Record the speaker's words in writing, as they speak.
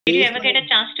Did you ever get a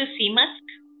chance to see Musk?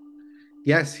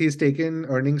 Yes, he's taken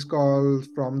earnings calls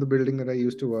from the building that I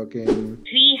used to work in.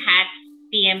 3 hacks,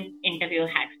 PM interview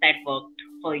hacks that worked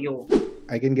for you.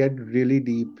 I can get really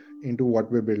deep into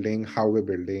what we're building, how we're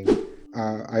building.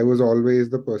 I was always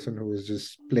the person who was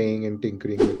just playing and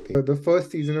tinkering with things. The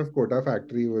first season of Kota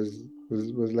Factory was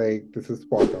like, this is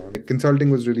spot on.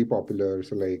 Consulting was really popular,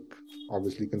 so like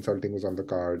obviously consulting was on the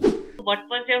cards. What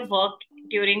was your work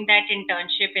during that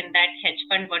internship in that hedge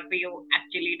fund? What were you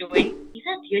actually doing? These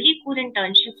are really cool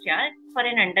internships, yeah, for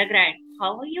an undergrad.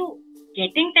 How are you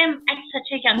getting them at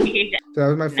such a young age? So that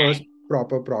was my first Nice.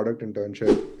 proper product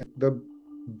internship. The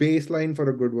baseline for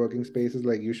a good working space is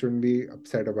like you shouldn't be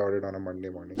upset about it on a Monday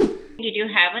morning. Did you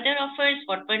have other offers?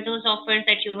 What were those offers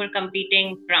that you were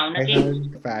competing brown I against?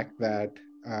 had the fact that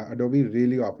Adobe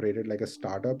really operated like a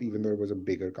startup, even though it was a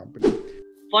bigger company.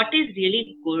 What is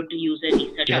really good user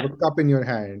research? You have a cup in your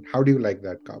hand. How do you like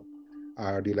that cup?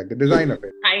 Do you like the design of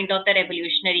it? Kind of the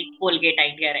revolutionary Colgate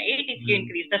idea, right? If you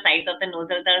increase the size of the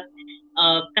nozzle,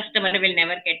 the customer will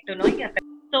never get to know you.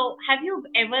 So, have you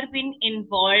ever been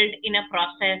involved in a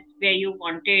process where you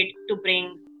wanted to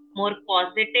bring more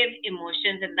positive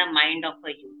emotions in the mind of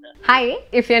a user? Hi,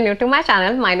 if you're new to my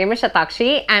channel, my name is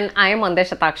Shatakshi and I am on the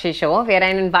Shatakshi show where I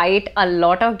invite a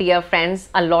lot of dear friends,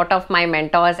 a lot of my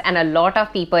mentors and a lot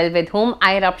of people with whom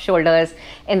I rubbed shoulders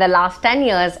in the last 10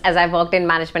 years as I worked in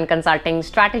management consulting,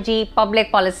 strategy,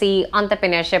 public policy,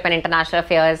 entrepreneurship and international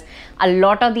affairs. A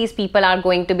lot of these people are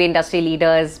going to be industry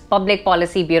leaders, public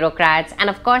policy bureaucrats and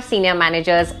of course senior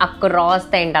managers across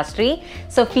the industry.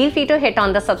 So feel free to hit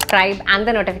on the subscribe and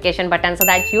the notification button so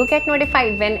that you get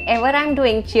notified whenever I'm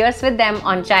doing cheers with them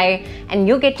on chai and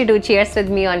you get to do cheers with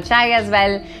me on chai as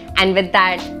well. And with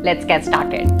that, let's get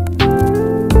started.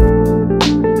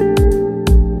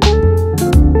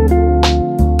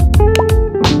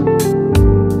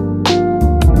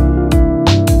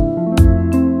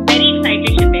 Very excited,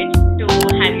 Kshitij,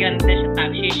 to have you on the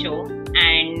Shatakshi show,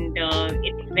 and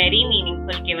it's very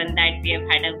meaningful given that we have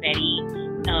had a very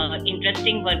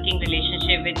interesting working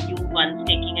relationship with you once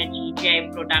taking a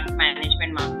GGI product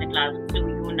management masterclass to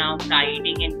you now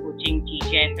guiding and coaching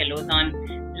GGI fellows on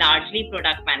largely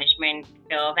product management.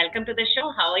 Welcome to the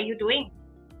show. How are you doing?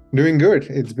 Doing good.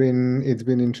 It's been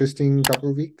interesting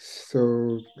couple of weeks.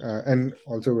 So and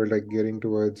also we're like getting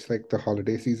towards like the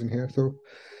holiday season here. So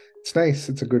it's nice.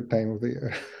 It's a good time of the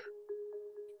year.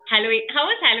 Halloween. How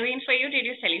was Halloween for you? Did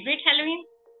you celebrate Halloween?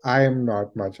 I am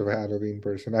not much of a Halloween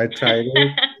person. I tried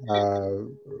it. Uh,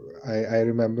 I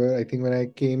remember, I think when I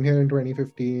came here in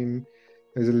 2015,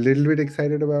 I was a little bit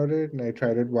excited about it, and I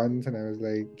tried it once, and I was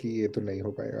like, "कि ये तो नहीं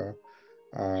हो पाएगा."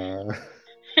 Uh,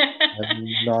 I'm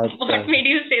not. What made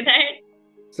you say that?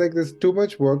 It's like there's too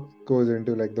much work goes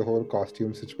into like the whole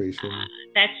costume situation,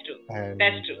 That's true. That's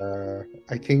and true.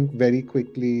 I think very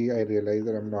quickly I realized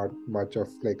that I'm not much of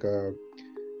like a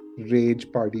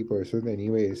rage party person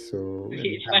anyway. So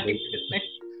Rage party business.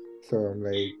 so I'm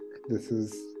like, this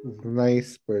is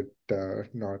nice, but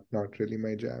not really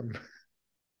my jam.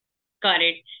 Got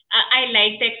it. I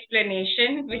like the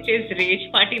explanation, which is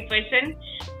rage party person.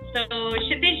 So,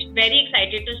 Kshitij, very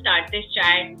excited to start this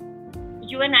chat.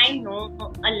 You and I know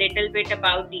a little bit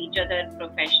about each other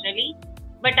professionally,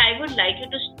 but I would like you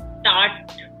to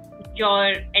start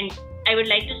your and I would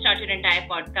like to start your entire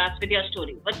podcast with your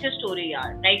story. What's your story,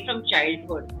 yaar? Right from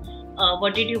childhood.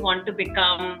 What did you want to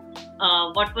become?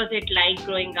 What was it like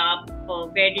growing up?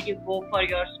 Where did you go for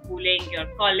your schooling, your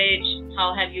college?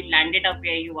 How have you landed up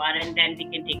where you are? And then we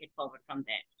can take it forward from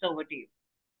there. So, what do you?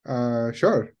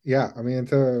 Sure. Yeah. I mean,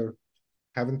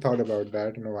 haven't thought about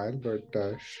that in a while, but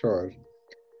sure.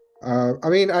 I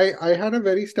mean, I had a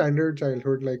very standard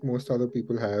childhood, like most other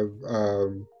people have.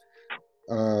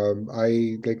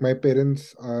 I like my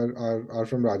parents are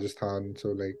from Rajasthan, so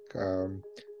like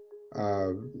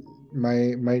uh,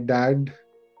 my dad,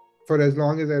 for as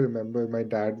long as I remember, my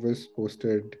dad was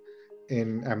posted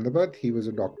in Ahmedabad. He was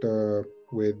a doctor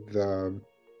with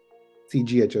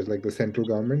CGHS, like the central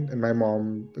government, and my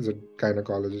mom is a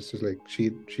gynecologist. So like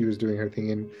she was doing her thing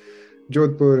in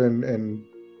Jodhpur, and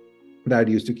dad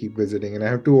used to keep visiting. And I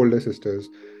have two older sisters,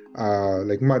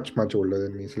 like much older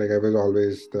than me. So like I was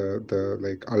always the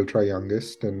like ultra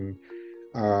youngest, and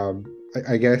um,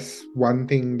 I guess one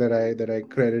thing that I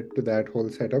credit to that whole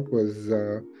setup was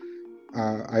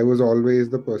I was always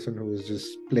the person who was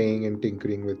just playing and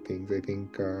tinkering with things. I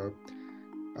think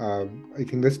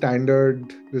the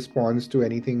standard response to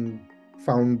anything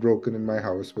found broken in my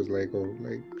house was like, oh,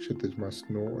 like Kshitij must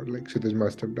know, or like Kshitij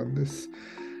must have done this.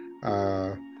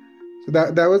 Uh, So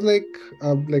that was like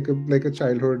a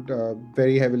childhood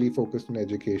very heavily focused on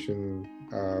education.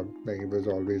 Like it was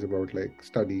always about like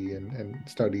and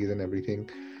studies and everything.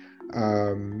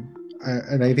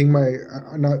 And I think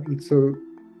so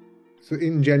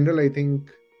in general, I think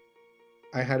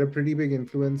I had a pretty big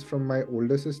influence from my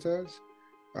older sisters,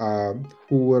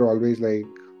 who were always like,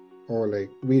 "Oh, like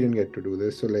we didn't get to do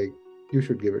this, so like you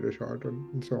should give it a shot,"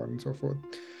 and so on and so forth.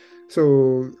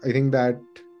 So I think that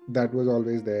was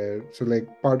always there. So like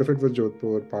part of it was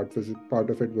Jodhpur, part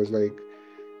of it was like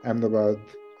Ahmedabad,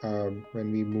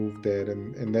 when we moved there,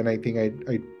 and then I think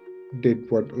I did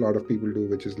what a lot of people do,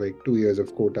 which is like 2 years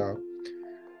of Kota.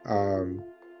 Um,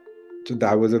 so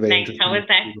that was a very Nice. How interesting was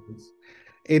that?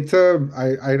 experience.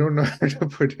 I don't know how to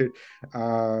put it.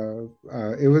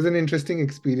 It was an interesting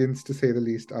experience to say the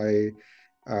least.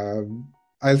 Um,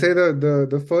 I'll say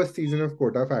the first season of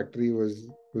Kota Factory was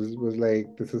like,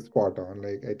 this is spot on.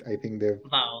 Like I think they've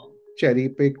Wow. cherry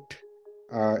picked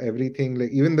everything.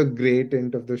 Like even the gray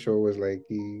tint of the show was like,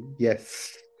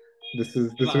 yes, Wow.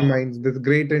 this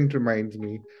gray tint reminds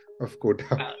me of Kota.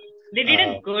 Wow. They did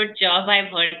Uh, a good job.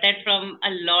 I've heard that from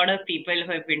a lot of people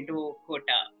who have been to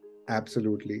Kota.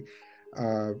 Absolutely.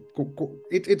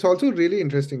 It's also really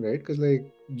interesting, right? Because like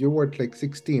you were like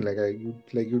 16,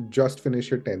 you just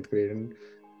finished your 10th grade, and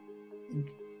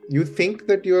you think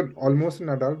that you're almost an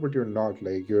adult, but you're not.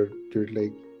 Like you're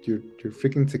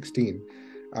freaking 16,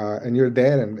 and you're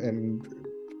there, and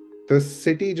the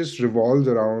city just revolves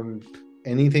around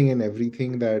anything and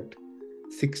everything that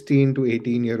 16 to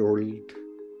 18-year-old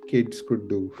kids could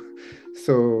do.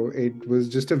 So it was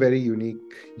just a very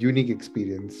unique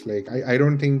experience. Like I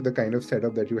don't think the kind of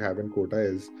setup that you have in Kota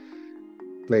is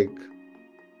like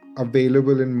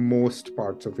available in most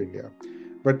parts of India.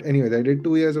 But anyways, I did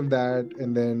 2 years of that,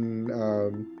 and then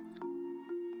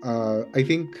I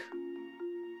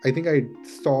think I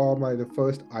saw the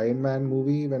first Iron Man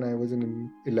movie when I was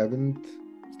in 11th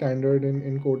standard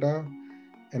in Kota,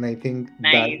 and I think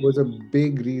that Nice. was a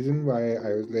big reason why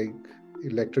I was like,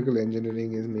 electrical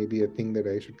engineering is maybe a thing that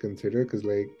I should consider, because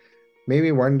like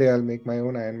maybe one day I'll make my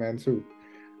own Iron Man suit.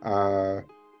 Uh,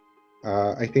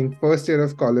 I think first year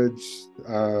of college,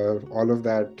 all of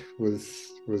that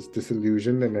was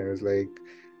disillusioned, and I was like,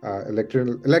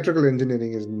 electrical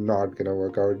engineering is not gonna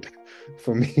work out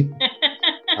for me.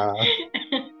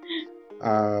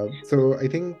 uh, so I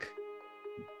think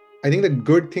the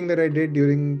good thing that I did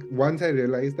once I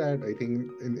realized that, I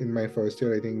think in my first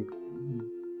year, I think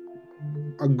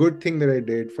a good thing that I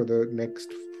did for the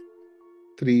next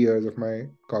 3 years of my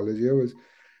college year was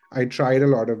I tried a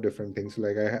lot of different things.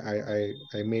 Like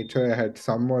I made sure I had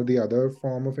some or the other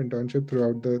form of internship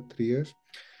throughout the 3 years.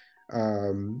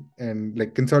 And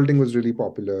like consulting was really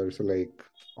popular. So like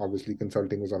obviously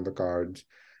consulting was on the cards.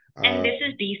 And Uh, this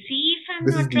is DC, if I'm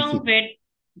this is not wrong. DC. Where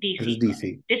This is DC? Got it.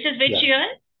 DC. This is which Yeah. year?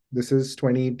 This is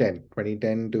 2010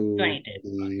 to 2010.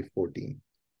 2014.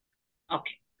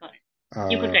 Okay, got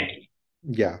it. You could Uh, continue.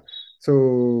 yeah.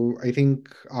 So I think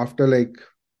after like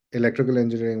electrical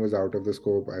engineering was out of the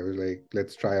scope, I was like,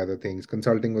 let's try other things.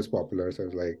 Consulting was popular, so I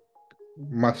was like,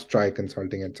 must try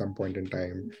consulting at some point in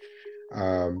time.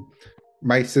 Um,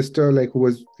 my sister, like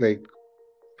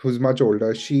who's much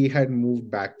older, she had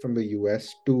moved back from the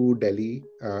US to Delhi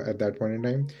at that point in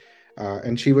time.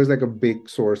 And she was like a big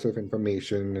source of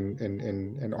information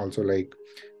and also like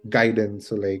guidance.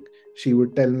 So like she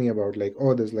would tell me about like,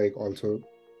 oh, there's like also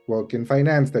work in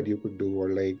finance that you could do, or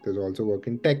like there's also work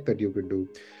in tech that you could do.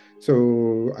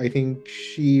 So I think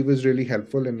she was really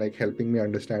helpful in like helping me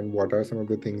understand what are some of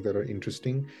the things that are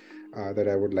interesting, that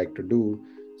I would like to do.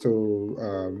 So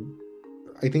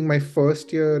I think my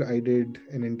first year I did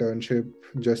an internship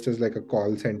just as like a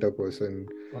call center person.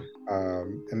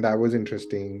 And that was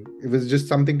interesting. It was just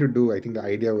something to do. I think the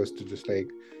idea was to just like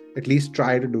at least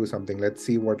try to do something. Let's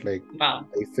see what like Wow.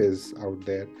 life is out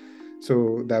there.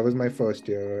 So that was my first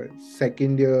year.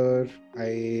 Second year,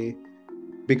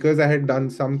 because I had done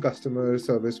some customer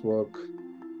service work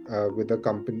with a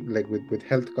company, like with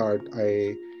Health Card,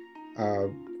 I uh,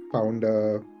 found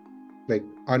a like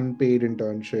unpaid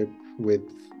internship with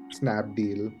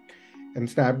Snapdeal. And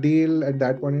Snapdeal at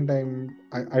that point in time,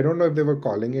 I don't know if they were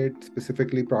calling it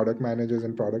specifically product managers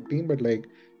and product team, but like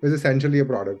it was essentially a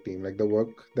product team. Like the work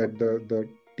that the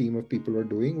team of people were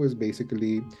doing was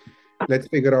basically, let's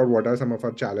figure out what are some of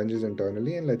our challenges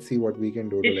internally, and let's see what we can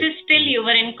do to This like. is still you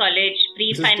were in college,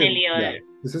 This is pre-final still, yeah. year.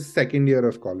 This is second year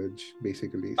of college,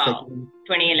 basically. Wow.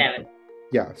 2011.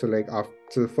 Yeah. So like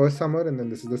after the first summer, and then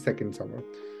this is the second summer.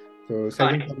 So Got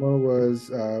second it. summer was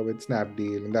with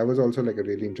Snapdeal, and that was also like a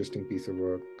really interesting piece of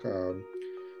work.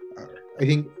 I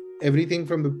think everything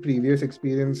from the previous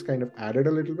experience kind of added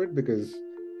a little bit, because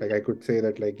like I could say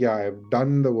that like, yeah, I've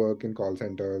done the work in call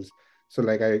centers. So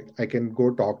like I can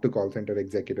go talk to call center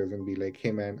executives and be like,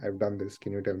 hey man, I've done this.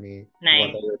 Can you tell me what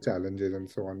Nice. are your challenges and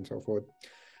so on and so forth.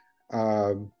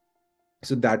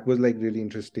 So that was like really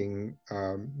interesting.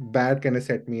 That kind of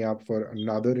set me up for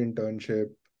another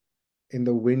internship in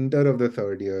the winter of the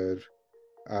third year,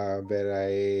 where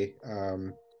I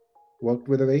worked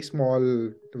with it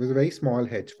was a very small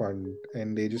hedge fund,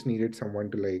 and they just needed someone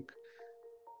to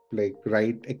like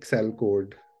write Excel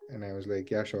code. And I was like,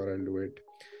 yeah, sure, I'll do it.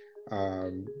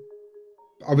 Um,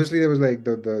 Obviously there was like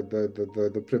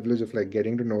the privilege of like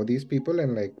getting to know these people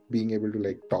and like being able to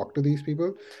like talk to these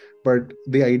people, but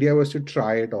the idea was to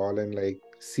try it all and like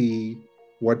see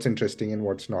what's interesting and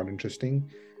what's not interesting.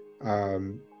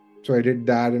 So I did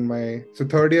that in my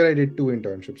third year. I did two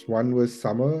internships. One was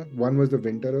summer, one was the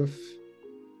winter of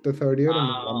the third year, and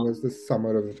one Wow. was the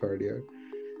summer of the third year.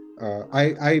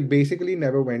 I basically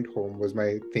never went home was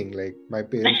my thing. Like my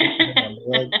parents were from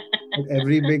Ahmedabad. At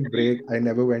every big break, I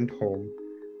never went home.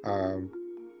 Um,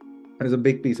 it was a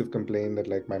big piece of complaint that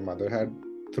like my mother had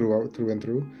through and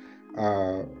through,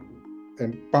 uh,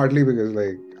 and partly because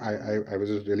like I was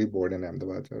just really bored in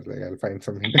Ahmedabad, so I was like, I'll find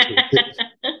something to do.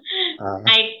 Uh,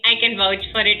 I can vouch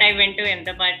for it. I went to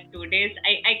Ahmedabad 2 days.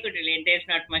 I could relate. There's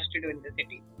not much to do in the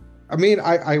city. I mean,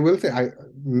 I will say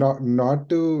not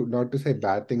to say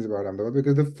bad things about Ahmedabad,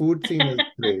 because the food scene is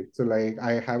great. So like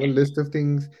I have a list of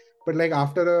things, but like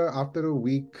after a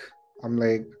week, I'm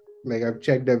like I've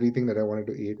checked everything that I wanted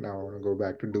to eat. Now I want to go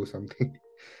back to do something.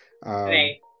 Um,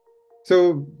 Right.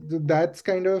 so that's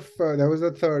kind of that was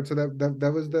the third. So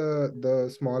that was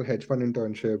the small hedge fund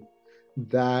internship.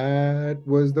 That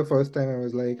was the first time I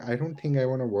was like, I don't think I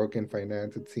want to work in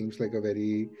finance. It seems like a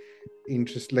very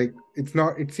like it's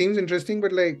not, it seems interesting,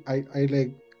 but like I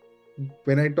like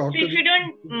when I So talk to if you these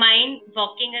don't people, mind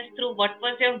walking us through what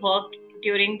was your work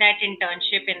during that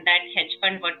internship in that hedge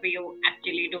fund, what were you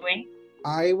actually doing?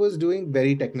 I was doing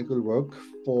very technical work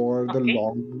for the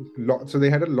Okay. so they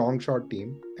had a long shot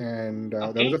team, and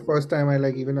that was Okay. the first time I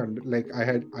like even like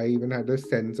I even had a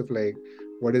sense of like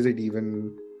what does it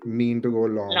even mean to go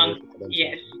long or Long. short and stuff.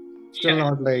 Yes. Still Sure.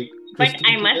 not like But crystal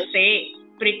I clear. must say,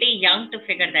 pretty young to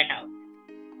figure that out.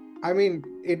 I mean,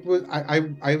 it was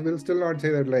I will still not say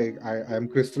that like I'm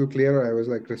crystal clear or I was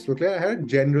like crystal clear. I had a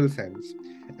general sense,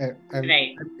 and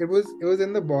Right. it was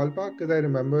in the ballpark, because I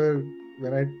remember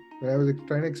when I was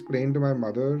trying to explain to my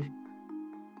mother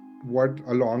what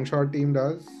a long shot team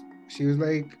does, she was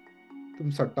like,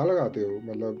 "तुम सट्टा लगाते हो?"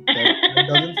 मतलब that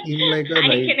doesn't seem like a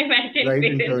I can imagine right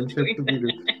parents internship doing to be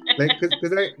doing. Like, that.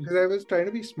 because I was trying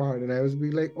to be smart, and I was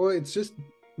be like, oh, it's just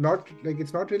not like,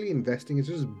 it's not really investing, it's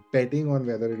just betting on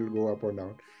whether it'll go up or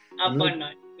down. And Up or like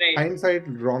not. Right. hindsight,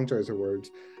 wrong choice of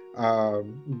words.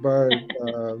 But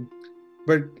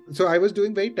but so I was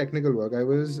doing very technical work. I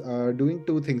was doing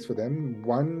two things for them.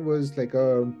 One was like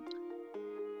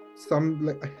some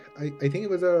like I think it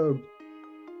was a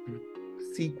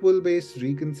SQL based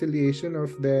reconciliation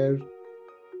of their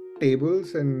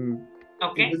tables, and it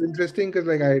Okay. was interesting because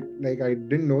like I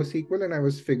didn't know SQL, and I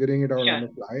was figuring it out on Sure.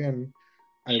 the fly, and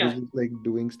I was Sure. just like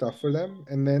doing stuff for them,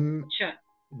 and then Sure.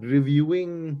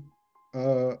 reviewing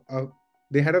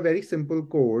they had a very simple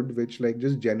code which like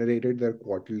just generated their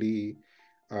quarterly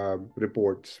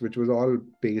reports, which was all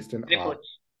based in R.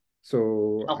 Reports. So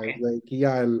I was Okay. like,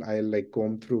 yeah, I'll like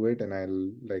comb through it, and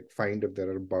I'll like find if there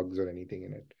are bugs or anything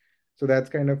in it. So that's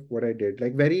kind of what I did,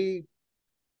 like very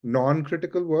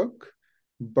non-critical work,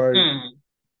 but Hmm.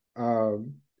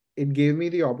 um, it gave me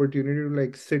the opportunity to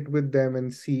like sit with them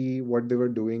and see what they were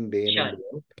doing day in and Sure. day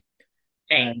out.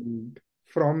 Right. And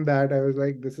from that, I was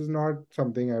like, this is not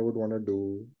something I would want to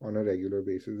do on a regular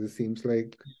basis. This seems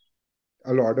like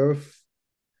a lot of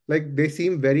like they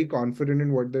seem very confident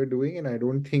in what they're doing, and I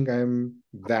don't think I'm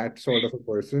that sort of a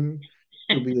person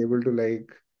to be able to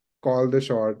like call the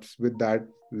shots with that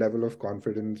level of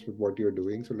confidence with what you're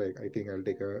doing. So like I think I'll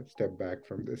take a step back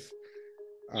from this.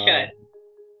 Uh, Sure.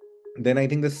 then I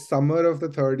think the summer of the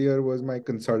third year was my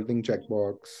consulting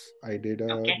checkbox. I did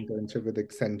a Okay. internship with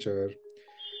Accenture.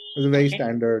 It was a very Okay.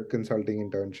 standard consulting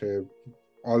internship.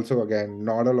 Also, again,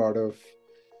 not a lot of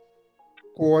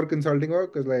core consulting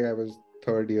work, because like I was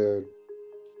third year,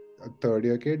 a third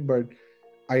year kid, but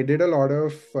I did a lot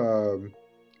of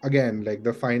again like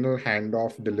the final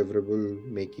handoff deliverable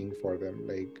making for them.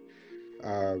 Like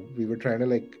we were trying to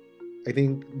like, I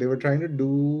think they were trying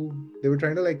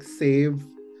to like save,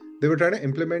 they were trying to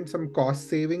implement some cost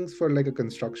savings for like a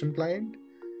construction client,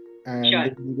 and Sure.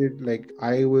 they needed like,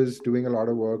 I was doing a lot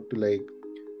of work to like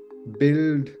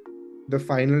build the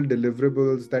final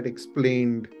deliverables that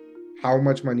explained how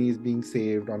much money is being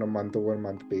saved on a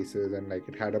month-over-month basis, and like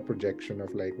it had a projection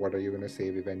of like what are you going to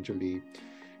save eventually,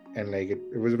 and like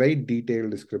it was a very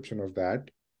detailed description of that.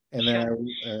 And then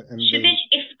Sure. Kshitij,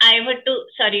 if I were to,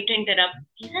 sorry to interrupt,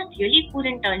 these are really cool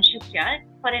internships, yeah,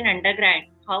 for an undergrad.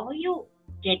 How are you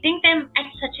getting them at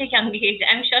such a young age?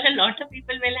 I'm sure a lot of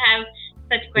people will have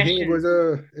such I think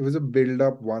questions. it was a build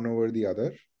up one over the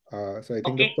other. So I think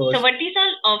the Okay, so first were these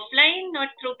all offline, not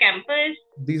through campus?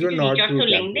 these Did were you reach not out through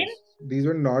through LinkedIn? campus. These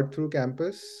were not through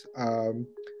campus.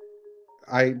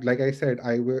 Like I said,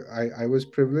 I was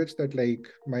privileged that like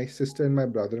my sister and my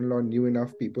brother-in-law knew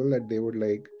enough people that they would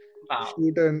like Wow.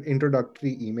 shoot an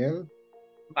introductory email.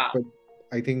 Wow. But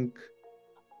I think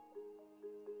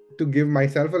to give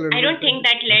myself a little I bit don't think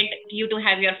that led you to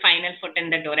have your final foot in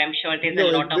the door. I'm sure there's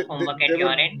a lot of homework at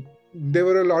your end. There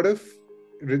were a lot of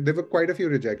there were quite a few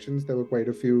rejections. There were quite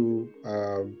a few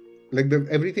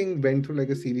everything went through like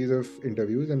a series of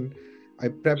interviews, and I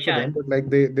prepped for them. But like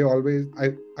they always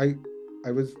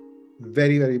I was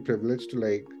very, very privileged to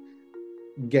like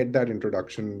get that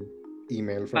introduction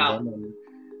email from them,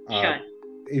 and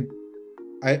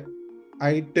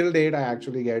I till date I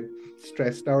actually get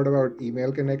stressed out about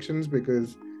email connections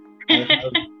because I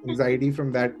have anxiety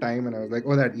from that time, and I was like,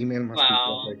 oh, that email must be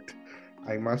perfect.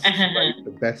 I must write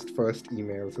the best first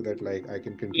email so that like I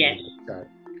can continue the chat.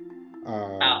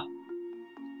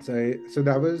 So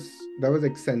that was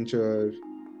Accenture,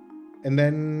 and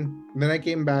then I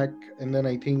came back, and then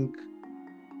I think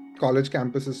college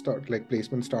campuses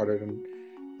placement started, and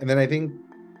then I think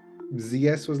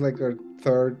ZS was like a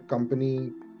third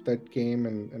company that came,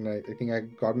 and I think I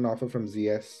got an offer from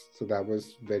ZS, so that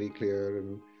was very clear,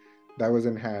 and that was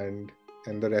in hand,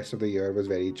 and the rest of the year was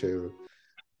very chill.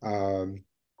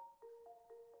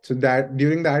 So that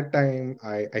during that time,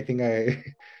 I think I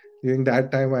during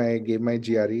that time I gave my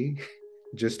GRE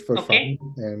just for fun,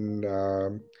 and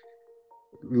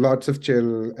lots of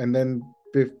chill, and then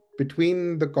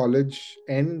between the college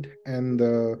end and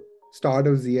the start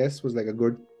of ZS was like a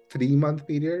good 3-month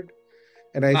period,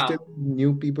 and I still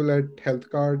knew people at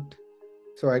HealthCart,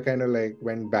 so I kind of like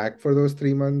went back for those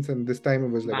 3 months, and this time it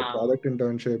was like a product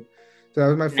internship. So that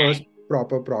was my first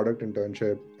proper product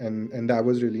internship, and that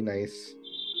was really nice.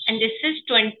 And this is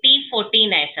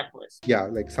 2014, I suppose. Yeah,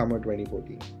 like summer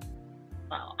 2014.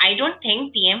 Wow. I don't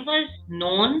think PM was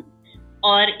known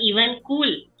or even cool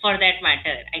for that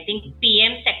matter. I think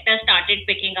PM sector started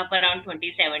picking up around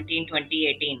 2017,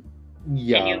 2018.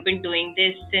 Yeah. And you've been doing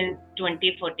this since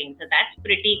 2014. So that's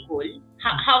pretty cool.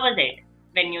 How was it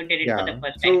when you did it for the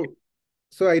first time?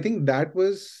 So I think that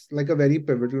was like a very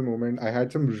pivotal moment. I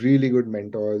had some really good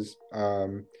mentors.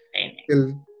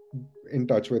 Still in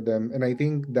touch with them. And I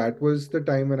think that was the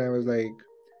time when I was like,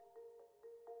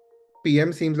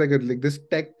 PM seems like this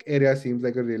tech area seems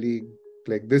like a really,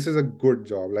 like, this is a good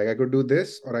job. Like I could do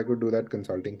this or I could do that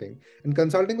consulting thing. And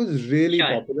consulting was really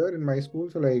popular in my school.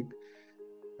 So like,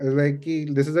 I was like,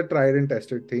 this is a tried and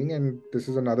tested thing. And this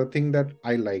is another thing that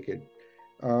I like it.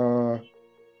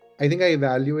 I think I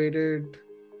evaluated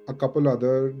a couple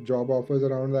other job offers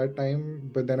around that time.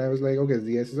 But then I was like, okay,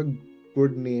 ZS is a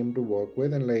good name to work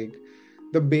with. And like,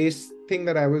 the base thing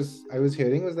that I was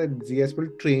hearing was that ZS will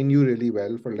train you really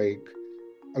well for like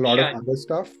a lot of other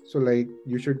stuff. So like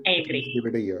you should give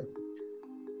it a year.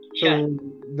 So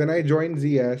then I joined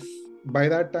ZS. By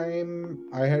that time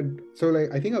I had, so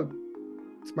like I think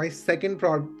it's my second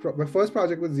my first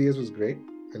project with ZS was great.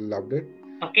 I loved it.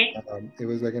 Okay. It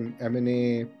was like an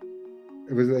M&A.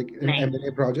 It was like an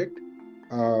M&A project.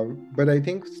 But I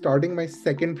think starting my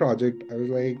second project, I was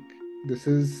like, this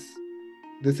is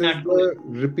the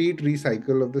repeat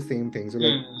recycle of the same thing. So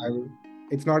like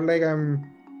it's not like I'm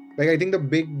like, I think the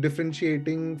big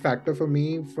differentiating factor for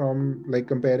me from like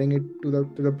comparing it to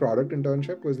the product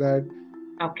internship was that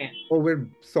we're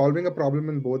solving a problem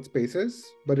in both spaces,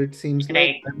 but it seems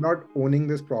like I'm not owning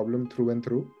this problem through and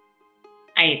through.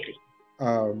 I agree.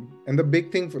 And the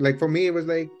big thing for me, it was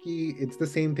like it's the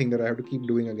same thing that I have to keep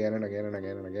doing again and again and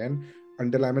again and again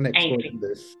until I'm an expert in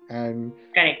this. And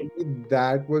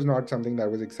that was not something that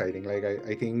was exciting. Like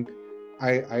I think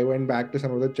I went back to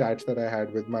some of the chats that I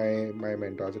had with my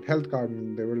mentors at HealthCard,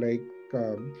 and they were like,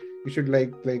 you should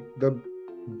like the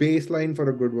baseline for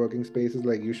a good working space is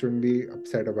like you shouldn't be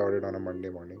upset about it on a Monday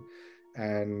morning.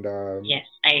 And yes,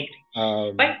 I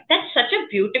agree. But that's such a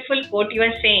beautiful quote you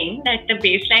are saying, that the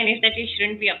baseline is that you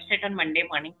shouldn't be upset on Monday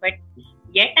morning. But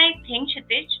yet I think,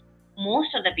 Kshitij,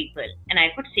 most of the people, and I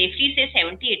could safely say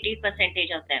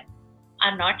 70-80% of them,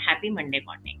 are not happy Monday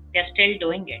morning. They're still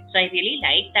doing it. So I really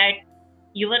like that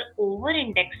you were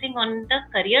over-indexing on the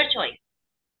career choice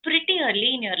pretty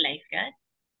early in your life, yeah?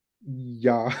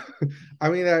 Yeah. I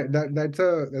mean that's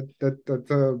a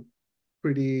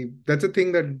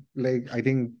thing that like I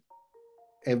think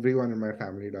everyone in my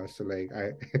family does. So like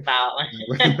I Wow.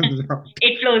 not,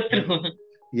 It flows through.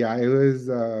 yeah, it was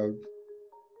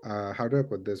how do I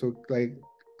put this? So like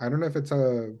I don't know if it's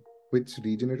a which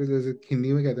region it is. जैसे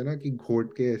हिंदी में कहते हैं ना कि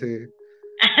घोट के ऐसे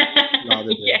ला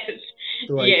देते हैं. Yes.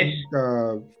 So I Yes.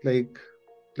 think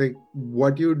like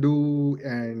what you do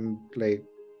and like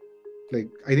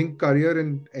I think career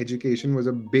and education was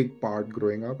a big part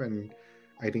growing up, and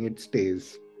I think it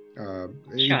stays.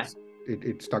 Sure.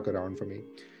 It stuck around for me.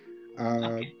 Uh,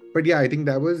 Okay. but yeah, I think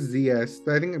that was ZS.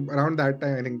 So I think around that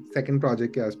time, I think second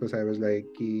project के आसपास I was like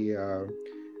कि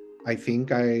I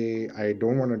think I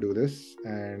don't want to do this,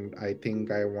 and I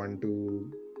think I want to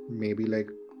maybe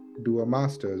like do a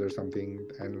master's or something,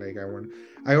 and like I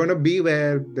want to be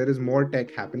where there is more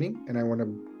tech happening, and I want to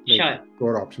like Sure.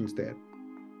 explore options there.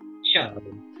 Sure.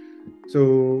 So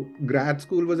grad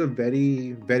school was a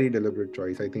very, very deliberate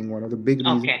choice. I think one of the big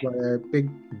reasons Okay. why I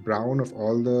picked Brown of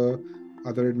all the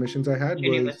other admissions I had was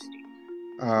University.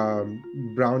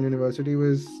 Brown University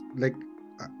was uh,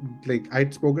 like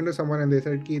I'd spoken to someone and they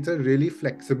said it's a really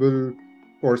flexible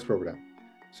course program.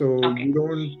 So Okay. you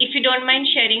don't. If you don't mind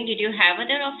sharing, did you have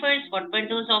other offers? What were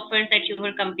those offers that you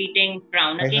were competing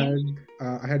Brown against?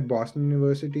 I had Boston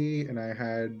University and I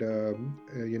had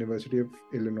University of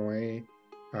Illinois,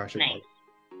 Chicago. Nice.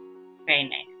 Very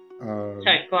nice. Um,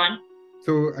 Sorry, go on.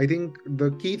 So I think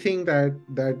the key thing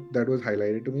that was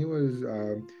highlighted to me was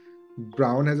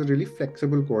Brown has a really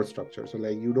flexible course structure. So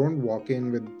like you don't walk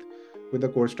in with a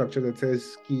course structure that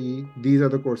says ki, these are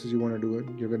the courses you want to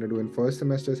do. You're going to do in first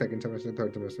semester, second semester,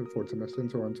 third semester, fourth semester, and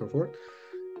so on and so forth.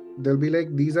 They'll be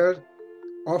like, these are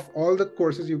of all the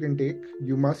courses you can take,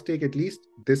 you must take at least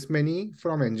this many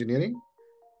from engineering.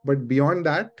 But beyond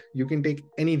that, you can take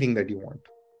anything that you want.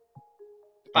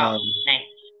 Wow. Nice.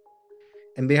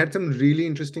 And they had some really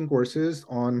interesting courses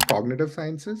on cognitive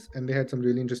sciences, and they had some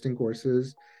really interesting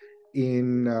courses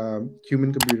in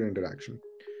human-computer interaction.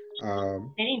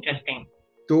 Very interesting.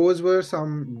 Those were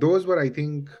I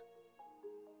think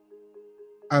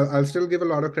I'll still give a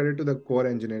lot of credit to the core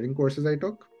engineering courses I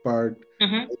took, but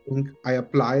I think I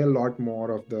apply a lot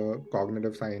more of the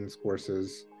cognitive science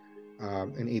courses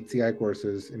and HCI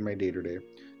courses in my day-to-day.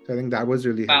 So I think that was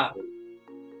really helpful.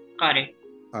 Got it.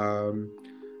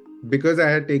 Because I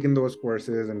had taken those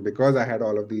courses and because I had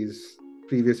all of these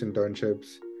previous internships,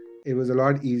 it was a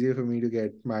lot easier for me to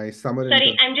get my summer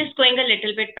Sorry, I'm just going a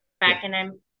little bit back and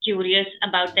I'm curious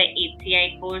about the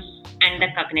HCI course and the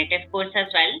cognitive course as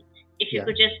well. If you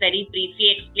could just very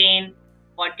briefly explain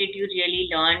what did you really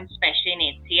learn, especially in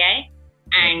HCI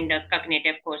and the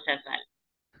cognitive course as well.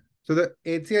 So the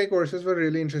HCI courses were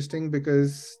really interesting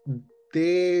because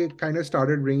they kind of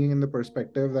started bringing in the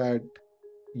perspective that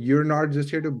you're not just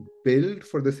here to build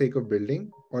for the sake of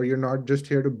building, or you're not just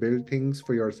here to build things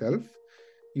for yourself.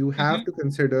 You have to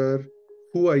consider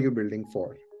who are you building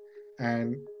for,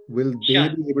 and will they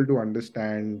be able to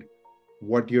understand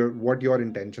what your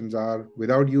intentions are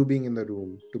without you being in the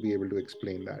room to be able to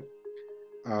explain that.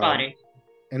 Got it.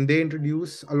 And they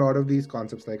introduce a lot of these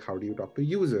concepts like how do you talk to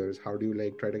users, how do you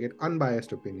like try to get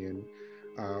unbiased opinion,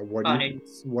 what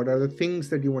are the things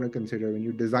that you want to consider when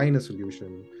you design a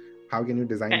solution, how can you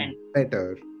design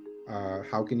better,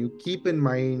 how can you keep in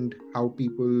mind how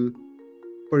people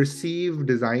perceive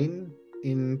design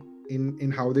in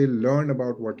how they learn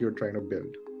about what you're trying to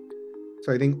build.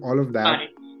 So I think all of that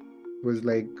was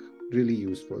like really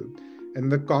useful. And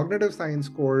the cognitive science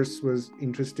course was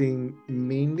interesting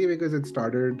mainly because it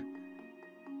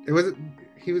was a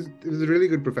really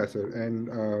good professor, and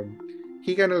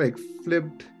he kind of like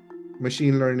flipped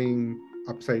machine learning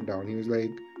upside down. He was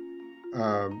like,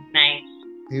 nice.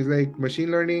 He was like, machine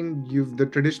learning, the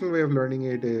traditional way of learning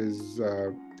it is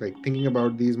like thinking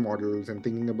about these models and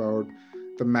thinking about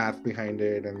the math behind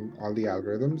it and all the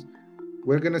algorithms.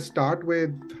 We're going to start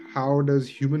with how does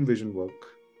human vision work,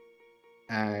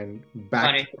 and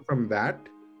back from that,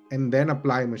 and then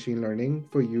apply machine learning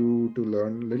for you to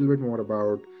learn a little bit more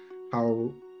about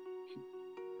how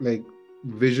like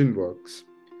vision works.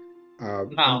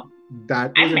 Wow.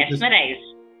 That was I'm mesmerized.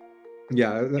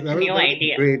 Yeah, that was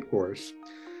a great course.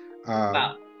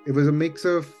 Wow. It was a mix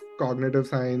of cognitive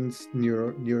science,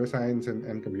 neuroscience,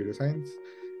 and computer science.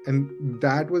 And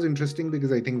that was interesting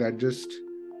because I think that just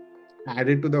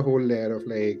added to the whole layer of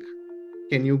like,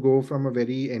 can you go from a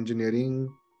very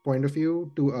engineering point of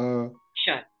view to a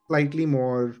slightly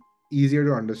more easier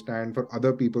to understand for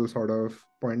other people sort of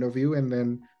point of view, and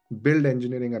then build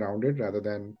engineering around it rather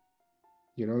than,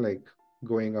 like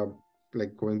going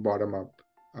bottom up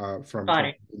from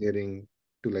engineering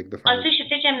to like the Also, final.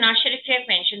 Kshitij, I'm not sure if you have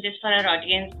mentioned this for our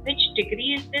audience. Which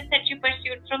degree is this that you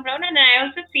pursued from Brown? And I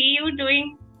also see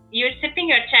you're sipping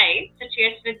your chai. So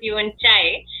cheers with you and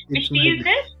chai. Which tea is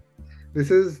this?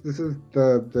 This is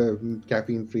the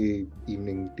caffeine-free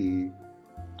evening tea.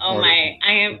 Oh my,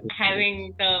 I am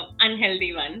having the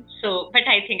unhealthy one. So, but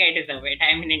I think I deserve it.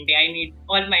 I'm in India. I need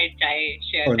all my chai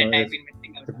shares that I've been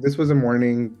missing out. If this was a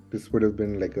morning, this would have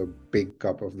been like a big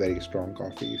cup of very strong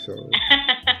coffee. So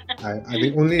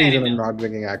the only reason I'm not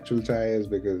drinking actual chai is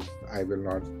because I will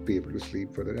not be able to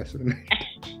sleep for the rest of the night.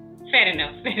 Fair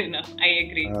enough. I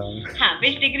agree.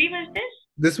 Which degree was this?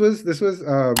 This was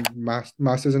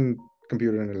master's in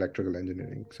computer and electrical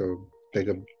engineering. So like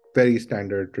a very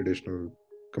standard traditional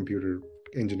computer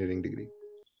engineering degree.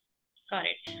 Got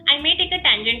it. I may take a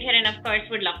tangent here and of course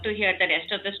would love to hear the rest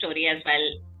of the story as well.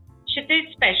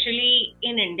 Kshitij, especially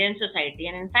in Indian society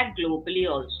and in fact globally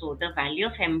also, the value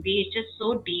of MBA is just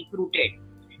so deep rooted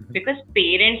because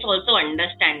parents also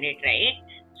understand it, right?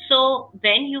 So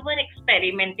when you were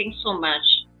experimenting so much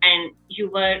and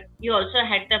you also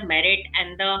had the merit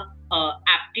and the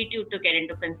aptitude to get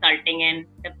into consulting and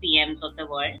the PMs of the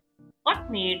world, what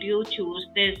made you choose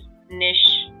this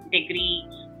niche degree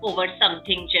over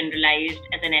something generalized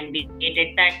as an MBA?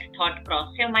 Did that thought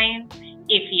cross your mind?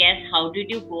 If yes, how did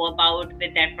you go about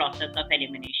with that process of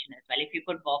elimination as well? If you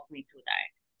could walk me through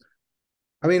that.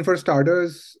 I mean, for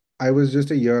starters, I was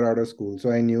just a year out of school, so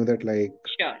I knew that like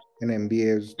an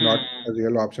MBA is not a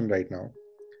real option right now.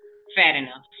 Fair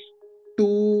enough.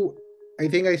 Two, I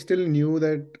think I still knew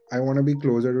that I want to be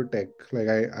closer to tech. Like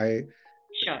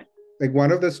like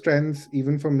one of the strengths,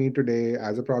 even for me today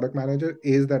as a product manager,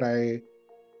 is that I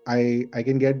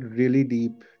can get really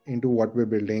deep into what we're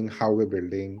building, how we're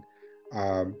building.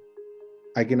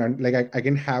 I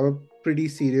can have a pretty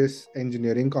serious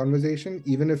engineering conversation,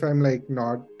 even if I'm like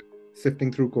not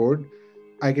sifting through code.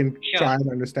 I can try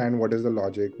and understand what is the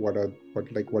logic, what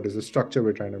is the structure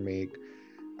we're trying to make.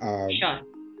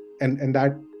 And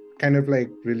that kind of like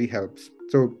really helps.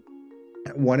 So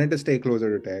I wanted to stay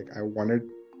closer to tech. I wanted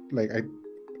I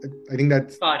think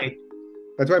that's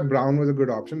why Brown was a good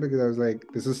option, because I was like,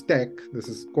 this is tech, this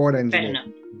is core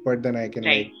engineering, but then I can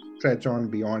like stretch on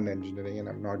beyond engineering, and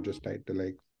I'm not just tied to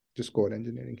like just core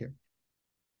engineering here.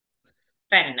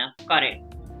 Fair enough. Got it.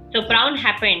 So Brown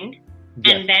happened,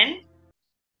 and then?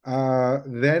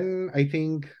 Then I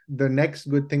think the next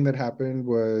good thing that happened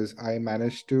was I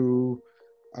managed to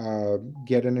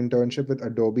get an internship with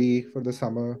Adobe for the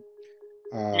summer.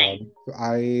 So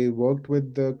I worked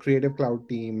with the Creative Cloud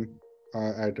team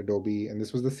at Adobe, and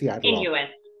this was the Seattle office. US.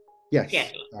 Yes.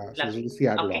 Seattle. So this was the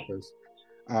Seattle office.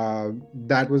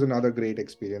 That was another great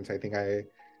experience. I think I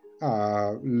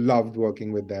loved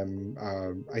working with them.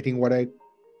 I think what I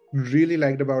really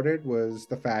liked about it was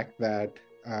the fact that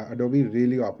Adobe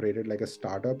really operated like a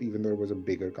startup, even though it was a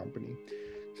bigger company.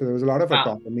 So there was a lot of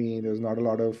autonomy. There was not a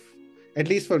lot of, at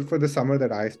least for the summer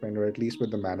that I spent, or at least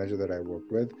with the manager that I worked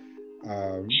with,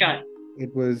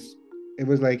 it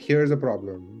was like, here's a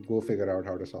problem, go figure out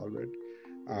how to solve it.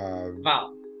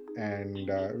 And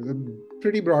it was a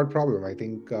pretty broad problem. I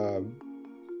think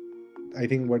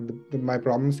what my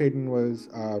problem statement was,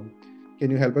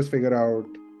 can you help us figure out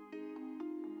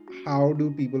how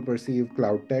do people perceive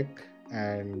cloud tech,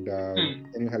 and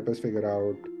can you help us figure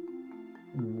out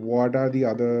what are the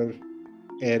other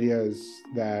areas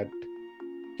that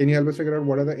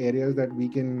we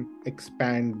can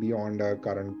expand beyond our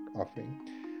current offering.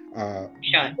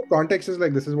 The context is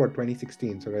like, this is what,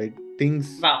 2016, so right,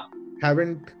 things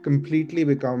haven't completely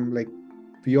become like,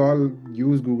 we all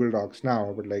use Google Docs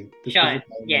now, but like this was a time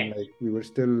when like we were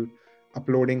still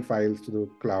uploading files to the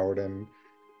cloud, and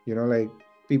like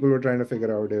people were trying to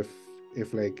figure out if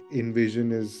like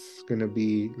InVision is gonna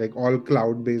be like, all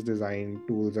cloud-based design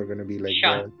tools are gonna be like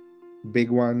the big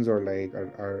ones, or like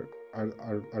are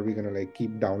we gonna like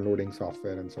keep downloading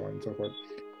software and so on and so forth.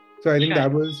 So I think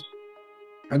that was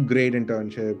a great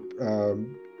internship.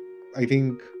 I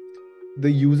think the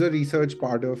user research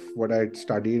part of what I'd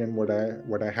studied and what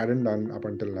I hadn't done up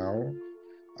until now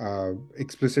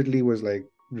explicitly was like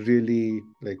really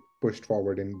like pushed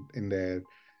forward in there.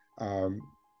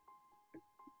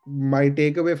 My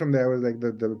takeaway from there was like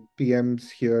the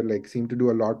PMs here like seem to do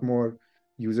a lot more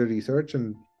user research,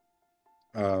 and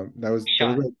that was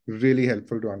like really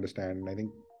helpful to understand. I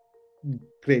think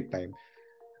great time.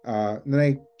 Then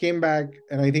I came back,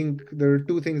 and I think there are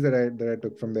two things that I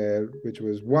took from there, which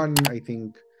was, one, I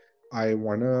think I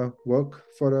want to work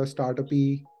for a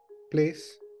startup-y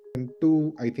place, and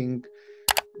two, I think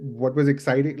what was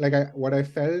exciting, like what I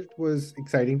felt was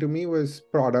exciting to me was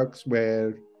products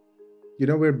where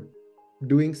we're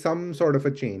doing some sort of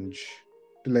a change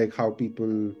to like how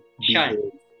people Sure.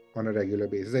 behave on a regular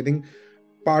basis. I think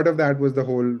part of that was the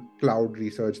whole cloud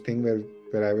research thing where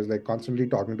I was like constantly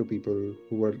talking to people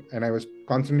and I was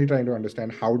constantly trying to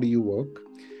understand how do you work.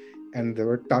 And there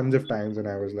were tons of times when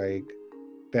I was like,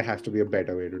 there has to be a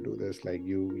better way to do this. Like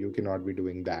you cannot be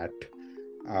doing that.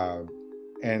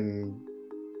 And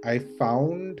I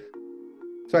found,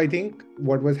 so I think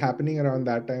what was happening around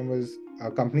that time was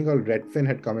a company called Redfin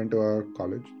had come into our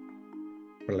college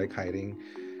for like hiring.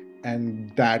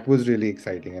 And that was really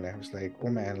exciting. And I was like, oh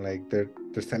man, like they're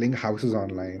selling houses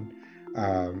online.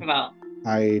 Wow.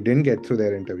 I didn't get through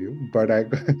their interview, but I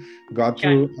got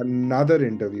Sure. through another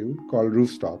interview called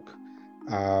Roofstock,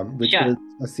 which Sure. was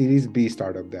a Series B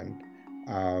startup then.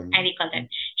 I recall that.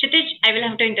 Kshitij, I will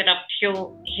have to interrupt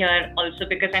you here also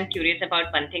because I'm curious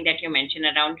about one thing that you mentioned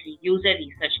around user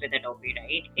research with Adobe,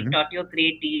 right? It taught you a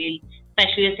great deal,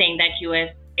 especially you're saying that US,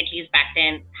 at least back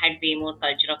then, had way more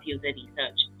culture of user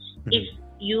research. If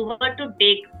you were to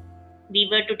we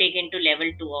were to dig into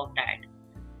level 2 of that,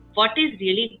 what is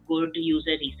really good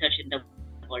user research in the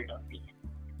world of PM?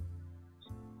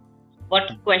 What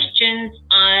questions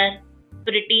are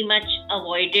pretty much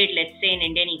avoided, let's say, in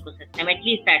Indian ecosystem? At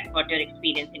least that's what your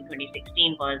experience in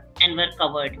 2016 was and were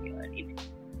covered here. If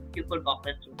you could walk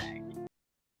us through that.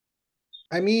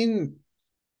 I mean,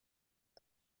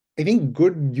 I think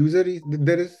good user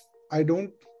there is. I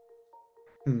don't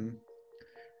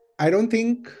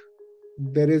think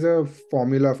there is a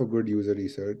formula for good user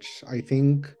research. I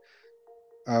think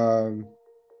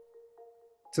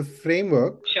it's a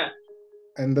framework. Sure.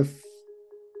 And the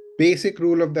basic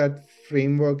rule of that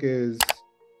framework is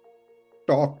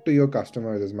talk to your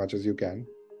customers as much as you can.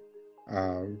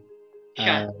 Sure.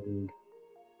 And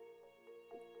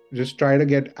just try to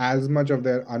get as much of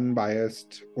their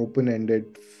unbiased,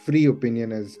 open-ended, free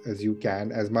opinion as you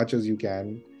can, as much as you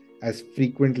can, as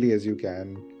frequently as you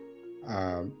can,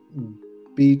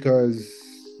 because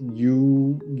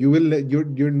you will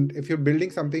if you're building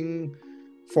something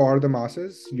for the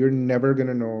masses, you're never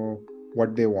gonna know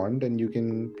what they want, and you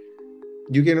can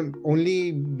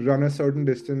only run a certain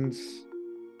distance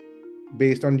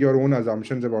based on your own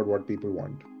assumptions about what people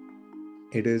want.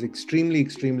 It is extremely,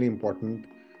 extremely important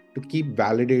to keep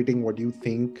validating what you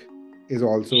think is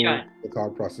also the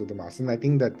thought process of the mass. And I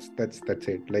think that's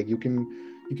it. Like you can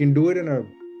do it in a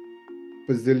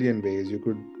bazillion ways. You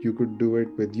could do it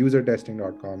with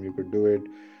usertesting.com. You could do it.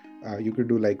 You could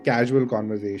do like casual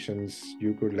conversations.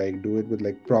 You could like do it with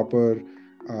like proper,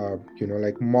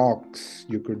 like mocks.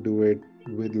 You could do it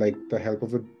with like the help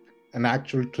of an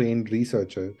actual trained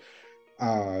researcher.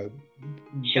 The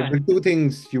two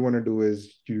things you want to do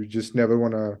is you just never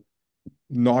want to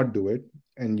not do it,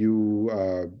 and you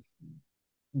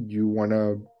want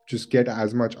to just get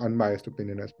as much unbiased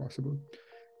opinion as possible,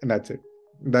 and that's it.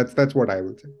 That's what I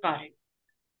would say. Got it.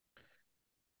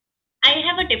 I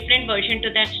have a different version to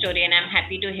that story, and I'm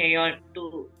happy to hear your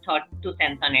two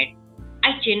cents on it.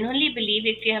 I genuinely believe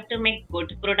if you have to make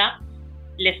good products,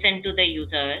 listen to the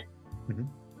user.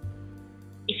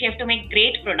 If you have to make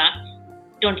great products,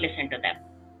 don't listen to them.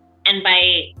 And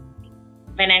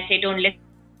when I say don't listen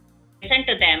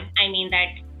to them, I mean that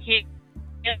hear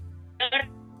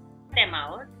them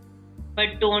out,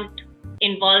 but don't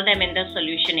involve them in the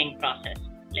solutioning process,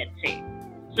 let's say.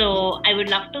 So I would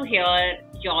love to hear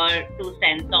your 2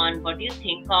 cents on what do you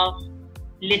think of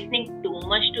listening too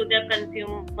much to the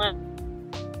consumer.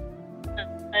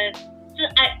 So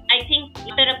I think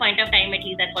after a point of time, at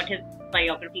least that's what his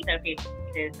biography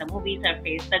surfaces, the movie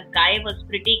surface, the guy was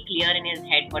pretty clear in his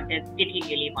head what did he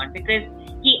really want, because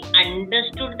he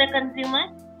understood the consumer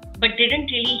but didn't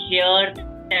really hear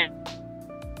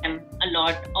them a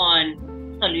lot on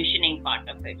solutioning part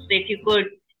of it. So if you could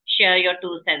share your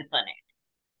 2 cents on it.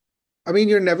 I mean,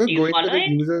 you're never going to the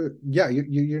user. Yeah,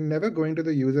 you're never going to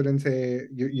the user and say,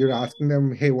 you're asking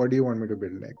them, hey, what do you want me to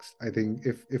build next? I think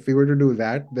if we were to do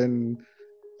that, then,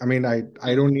 I mean, I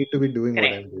don't need to be doing what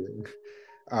I'm doing.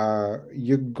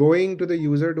 You're going to the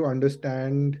user to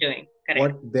understand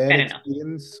what their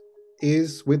experience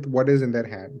is with what is in their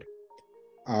hand.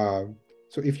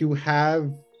 So if you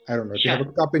have, I don't know, if you have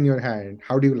a cup in your hand,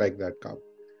 how do you like that cup?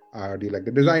 Do you like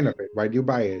the design of it? Why do you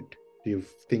buy it? Do you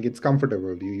think it's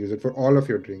comfortable? Do you use it for all of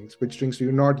your drinks? Which drinks do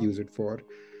you not use it for?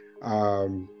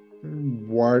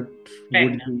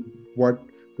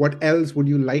 What else would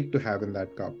you like to have in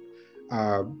that cup?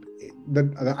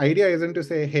 The idea isn't to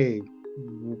say, hey,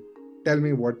 tell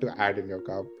me what to add in your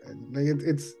cup. And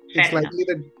it's likely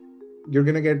that you're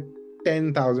gonna get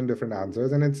 10,000 different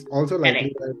answers, and it's also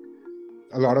likely that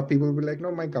a lot of people will be like,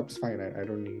 no, my cup's fine. I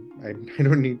don't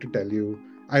need to tell you.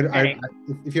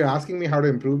 If you're asking me how to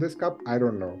improve this cup, I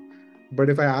don't know. But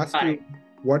if I ask Got you, it.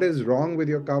 what is wrong with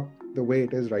your cup the way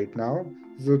it is right now?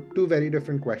 So two very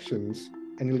different questions,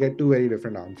 and you'll get two very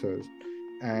different answers.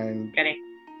 And Correct.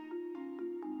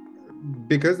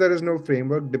 because there is no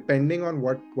framework, depending on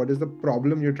what is the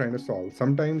problem you're trying to solve.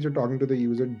 Sometimes you're talking to the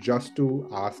user just to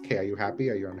ask, hey, are you happy?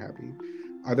 Are you unhappy?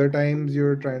 Other times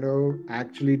you're trying to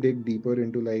actually dig deeper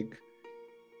into like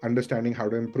understanding how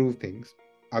to improve things.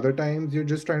 Other times you're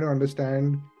just trying to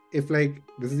understand if like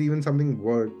this is even something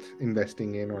worth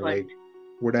investing in, or But like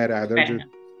would I rather fair just, enough.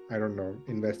 I don't know,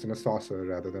 invest in a saucer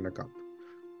rather than a cup.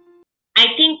 I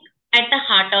think at the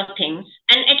heart of things,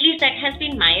 and at least that has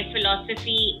been my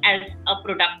philosophy as a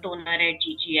product owner at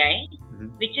GGI,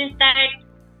 which is that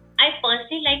I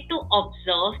personally like to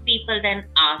observe people then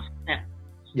ask them.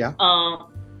 Yeah.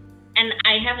 And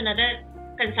I have another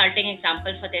consulting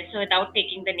example for this. So without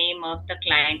taking the name of the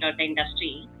client or the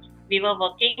industry, we were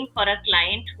working for a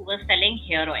client who was selling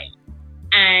hair oil,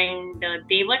 and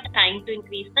they were trying to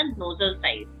increase the nozzle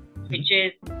size, which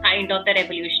is kind of the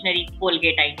revolutionary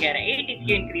Colgate idea, right? If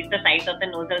you increase the size of the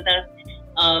nozzle,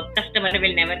 the customer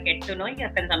will never get to know, your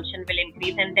consumption will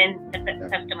increase, and then the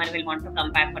customer will want to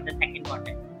come back for the second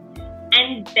bottle.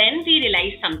 And then we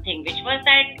realized something, which was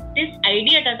that this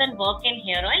idea doesn't work in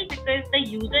hair oil because the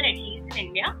user, at least in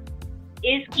India,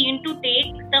 is keen to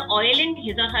take the oil in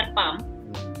his or her palm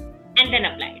and then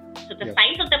apply it. So the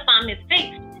size of the palm is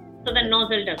fixed, so the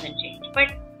nozzle doesn't change.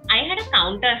 But I had a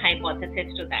counter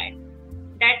hypothesis to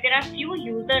that there are few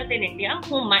users in India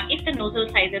who might, if the nozzle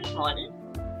size is small,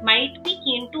 might be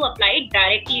keen to apply it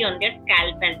directly on their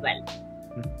scalp as well.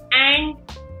 And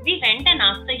we went and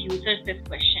asked the users this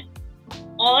question.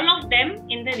 All of them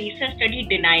in the research study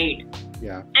denied.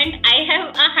 Yeah. And I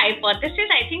have a hypothesis.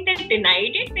 I think they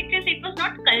denied it because it was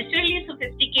not culturally a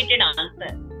sophisticated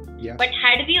answer. Yeah. But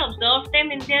had we observed them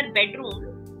in their bedroom,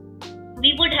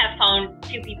 we would have found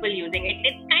few people using it.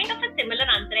 It's kind of a similar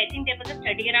answer. I think there was a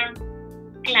study around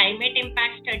climate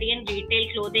impact study in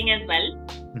retail clothing as well,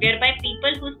 whereby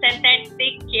people who said that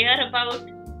they care about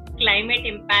climate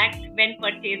impact when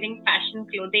purchasing fashion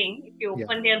clothing, if you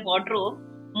open their wardrobe,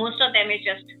 most of them is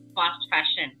just fast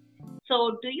fashion.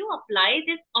 So do you apply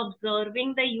this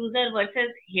observing the user versus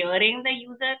hearing the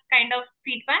user kind of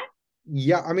feedback?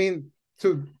 Yeah, I mean,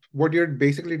 so what you're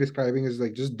basically describing is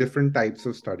like just different types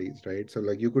of studies, right? So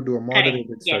like you could do a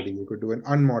moderated study, you could do an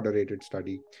unmoderated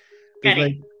study. Because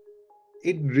like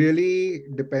it really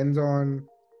depends on,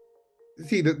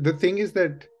 see, the thing is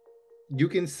that you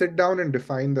can sit down and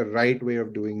define the right way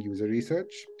of doing user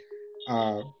research,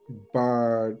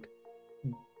 but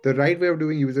the right way of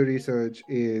doing user research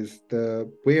is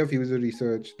the way of user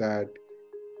research that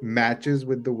matches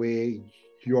with the way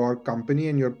your company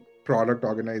and your product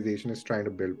organization is trying to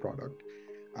build product,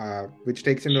 which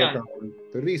takes into account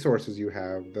the resources you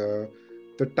have, the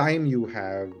time you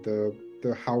have, the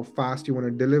how fast you want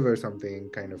to deliver something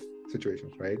kind of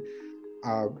situations, right?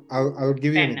 I'll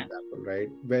give you an example, right?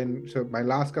 So my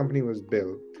last company was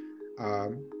Bill.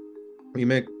 We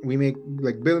make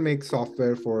like Bill makes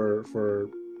software for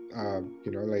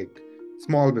like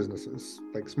small businesses,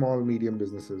 like small medium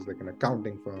businesses, like an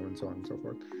accounting firm and so on and so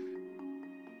forth.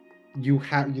 You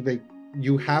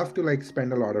have to like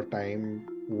spend a lot of time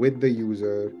with the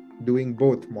user doing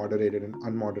both moderated and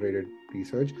unmoderated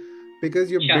research,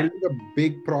 because you're building a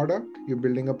big product. You're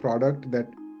building a product that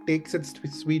takes its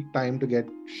sweet time to get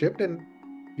shipped, and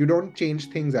you don't change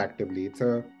things actively. It's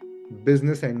a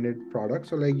business-ended product,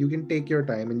 so like you can take your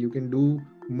time and you can do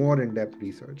more in-depth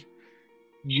research.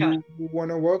 You want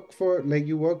to work for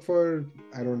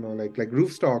I don't know, like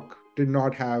Roofstock did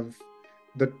not have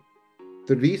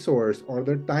the resource or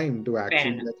the time to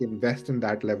actually like invest in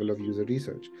that level of user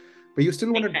research, but you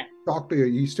still want to talk to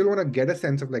you still want to get a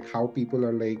sense of like how people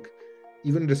are like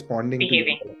even responding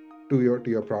to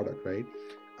your product, right?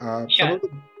 Some of the,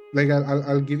 like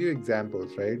I'll give you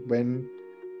examples, right?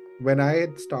 When I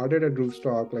had started at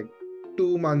Roofstock, like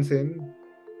 2 months in,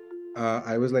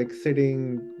 I was like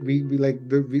sitting, we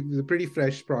was a pretty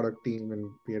fresh product team, and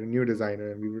we had a new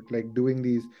designer, and we were like doing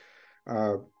these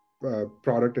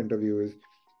product interviews,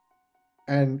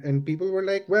 and people were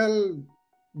like, well,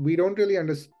 we don't really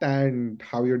understand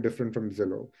how you're different from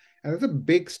Zillow. And it's a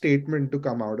big statement to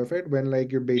come out of it when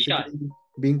like you're basically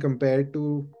being compared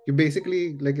to, you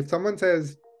basically, like if someone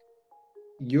says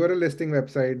you're a listing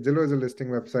website, Zillow is a listing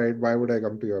website, why would I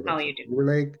come to your website? We're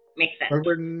like, well,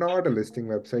 we're not a listing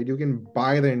website. You can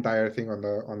buy the entire thing on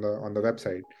the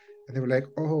website. And they were like,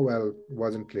 oh, well,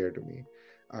 wasn't clear to me.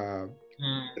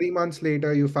 3 months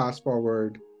later, you fast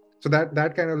forward. So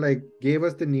that kind of like gave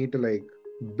us the need to like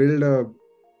build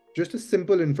just a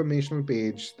simple informational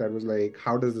page that was like,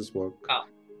 how does this work?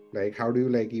 Like, how do you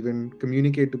like even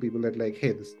communicate to people that like,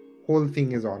 hey, this whole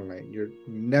thing is online. You're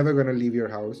never going to leave your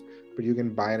house, but you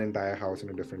can buy an entire house in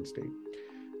a different state.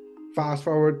 Fast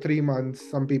forward 3 months,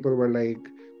 some people were like,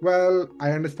 well,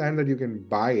 I understand that you can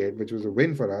buy it, which was a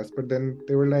win for us. But then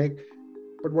they were like,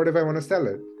 but what if I want to sell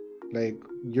it? Like,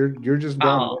 you're just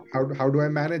gone. Wow. How do I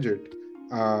manage it?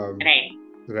 Right.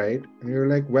 Right? And we were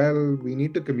like, well, we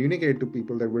need to communicate to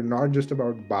people that we're not just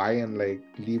about buy and like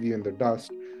leave you in the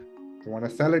dust. If you want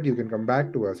to sell it, you can come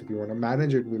back to us. If you want to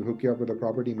manage it, we'll hook you up with a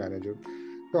property manager.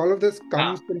 So all of this Wow.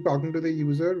 comes from talking to the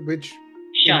user, which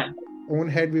in Sure. our own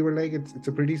head we were like, it's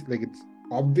a pretty like it's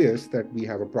obvious that we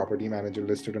have a property manager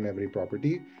listed on every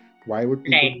property. Why would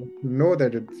people Right. know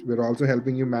that we're also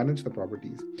helping you manage the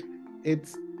properties?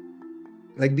 It's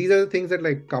like these are the things that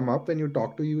like come up when you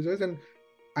talk to users, and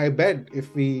I bet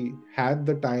if we had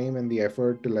the time and the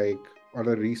effort to like, or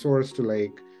the resource to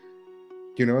like,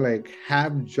 like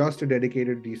have just a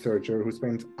dedicated researcher who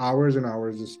spends hours and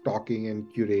hours just talking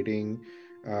and curating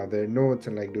their notes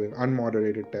and like doing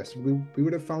unmoderated tests, we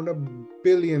would have found a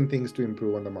billion things to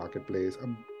improve on the marketplace,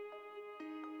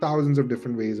 thousands of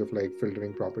different ways of like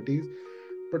filtering properties.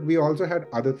 But we also had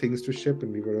other things to ship,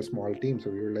 and we were a small team, so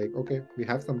we were like, okay, we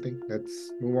have something,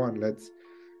 let's move on, let's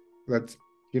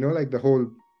like the whole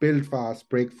build fast,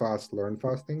 break fast, learn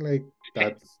fast thing, like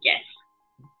Yes.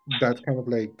 that's kind of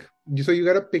like, so you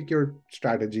got to pick your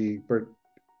strategy, but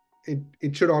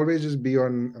it should always just be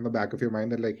on the back of your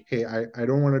mind that like, hey, I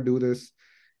don't want to do this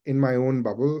in my own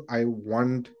bubble. I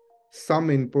want some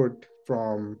input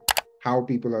from how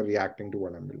people are reacting to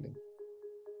what I'm building.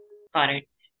 Got it.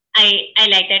 I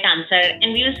like that answer,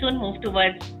 and we will soon move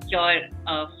towards your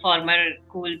former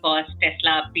cool boss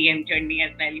Tesla PM journey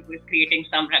as well, who is creating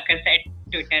some ruckus at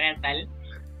Twitter as well.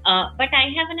 But I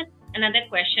have another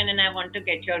question, and I want to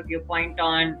get your viewpoint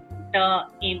on the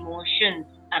emotions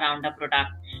around a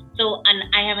product. So, and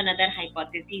I have another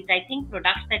hypothesis. I think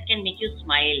products that can make you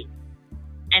smile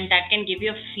and that can give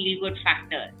you a feel-good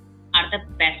factor are the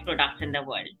best products in the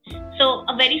world. So,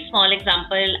 a very small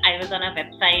example, I was on a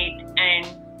website, and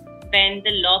when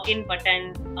the login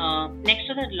button, next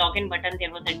to the login button,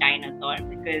 there was a dinosaur,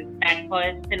 because that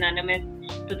was synonymous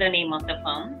to the name of the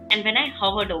firm. And when I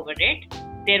hovered over it,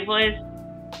 there was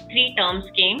three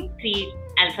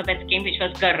alphabets came, which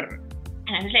was grr.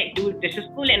 And I was like, dude, this is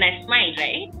cool. And I smiled,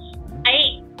 right?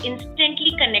 I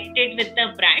instantly connected with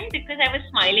the brand because I was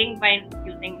smiling while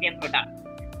using their product.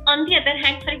 On the other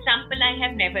hand, for example, I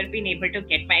have never been able to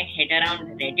get my head around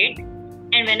Reddit.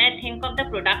 And when I think of the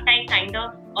product, I kind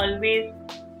of always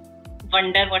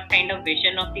wonder what kind of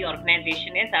vision of the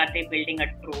organization is. Are they building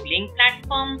a trolling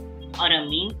platform or a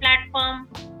meme platform?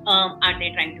 Are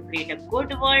they trying to create a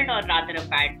good world or rather a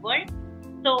bad world?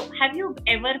 So have you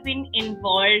ever been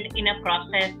involved in a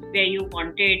process where you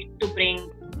wanted to bring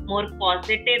more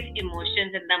positive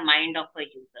emotions in the mind of a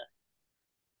user?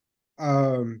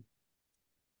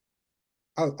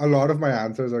 A lot of my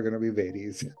answers are going to be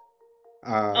varies.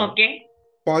 Okay.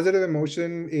 Positive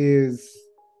emotion is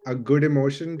a good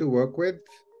emotion to work with,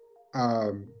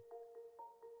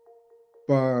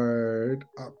 but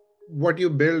what you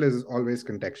build is always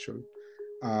contextual.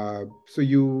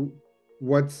 So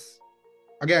what's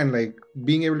again, like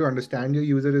being able to understand your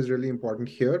user is really important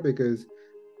here, because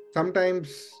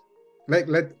sometimes, like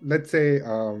let's say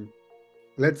that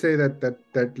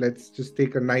let's just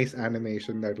take a nice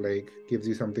animation that like gives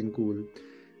you something cool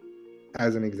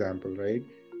as an example, right?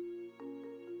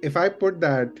 If I put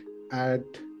that at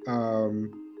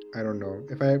I don't know,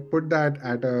 if I put that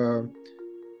at the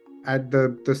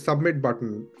submit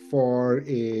button for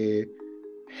a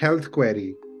health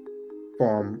query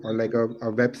form, or like a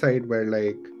website where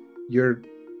like you're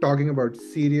talking about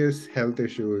serious health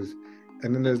issues,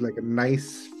 and then there's like a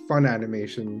nice fun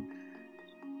animation,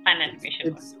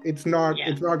 it's not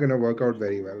going to work out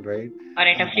very well, right? Or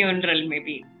at a funeral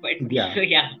maybe, but yeah. So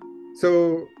yeah.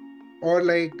 So, or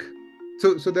like,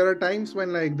 so there are times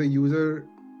when like the user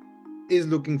is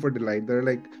looking for delight. There are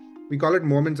like, we call it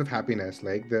moments of happiness.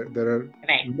 Like there are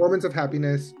moments of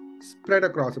happiness spread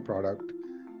across a product.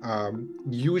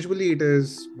 Usually it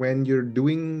is when you're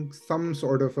doing some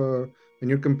sort of when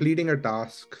you're completing a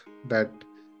task that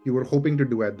you were hoping to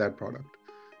do at that product.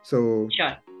 So,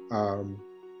 sure.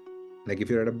 Like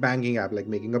if you're at a banking app, like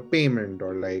making a payment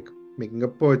or like making a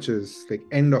purchase, like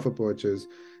end of a purchase,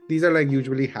 these are like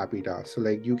usually happy tasks. So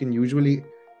like you can usually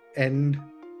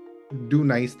do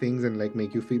nice things and like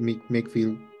make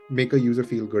a user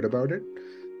feel good about it.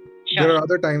 Sure. There are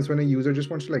other times when a user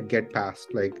just wants to like get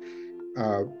past, like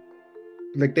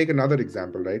take another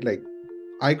example, right? Like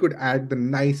I could add the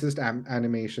nicest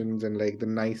animations and like the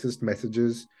nicest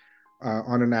messages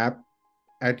on an app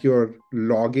at your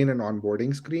login and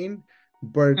onboarding screen.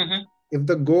 But Mm-hmm. if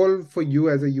the goal for you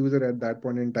as a user at that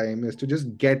point in time is to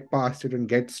just get past it and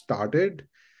get started,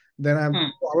 then I'm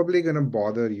probably going to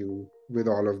bother you with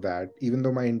all of that, even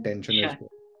though my intention is Sure. good.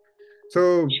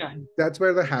 So Sure. that's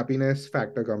where the happiness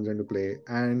factor comes into play.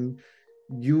 And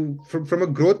you, from a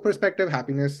growth perspective,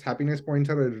 happiness points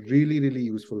are a really, really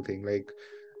useful thing. Like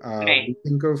Right.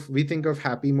 we think of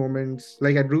happy moments.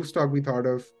 Like at Roofstock, we thought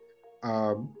of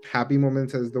happy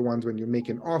moments as the ones when you make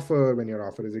an offer, when your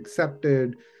offer is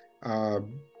accepted, uh,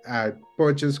 at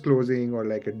purchase closing, or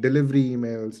like at delivery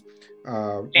emails,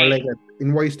 or like Right. at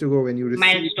invoice to go when you receive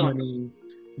Milestone. money.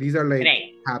 These are like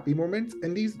Right. happy moments,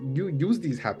 and these you use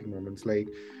these happy moments, like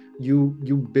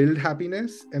you build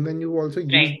happiness, and then you also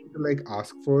use Right. it to like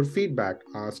ask for feedback,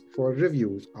 ask for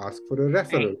reviews, ask for a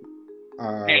referral.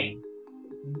 Right.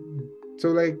 So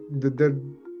like the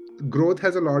growth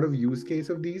has a lot of use case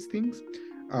of these things,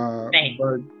 Right.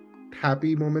 but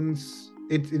happy moments,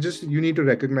 it just, you need to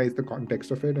recognize the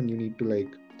context of it, and you need to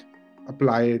like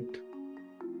apply it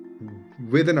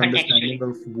with an understanding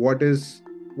Contextually. of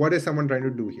what is someone trying to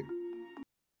do here.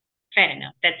 Fair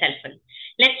enough. That's helpful.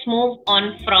 Let's move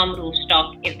on from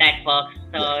Roofstock if that works.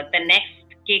 So Yeah. the next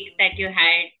gig that you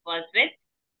had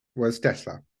was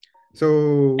Tesla.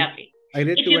 So lovely. I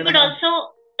did If two you and a could half.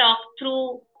 also talk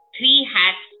through 3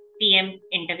 hacks, PM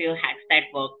interview hacks that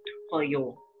worked for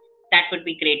you, that would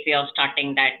be great way of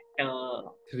starting that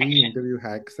Three section. interview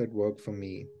hacks that work for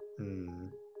me.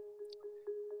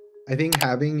 I think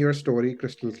having your story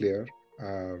crystal clear.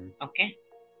 Okay.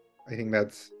 I think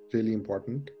that's really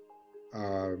important.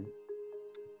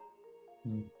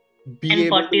 Be And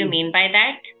able what do you to, mean by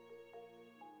that?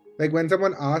 like, when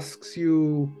someone asks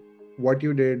you what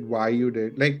you did, why you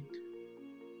did, like,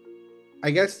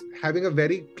 I guess having a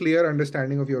very clear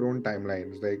understanding of your own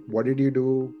timelines, like what did you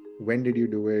do, when did you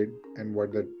do it, and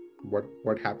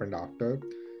what happened after.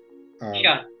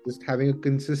 Sure. Just having a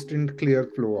consistent, clear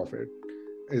flow of it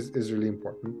is really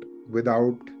important.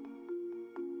 Without,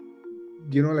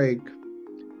 like,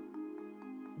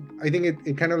 I think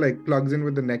it kind of like plugs in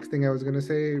with the next thing I was gonna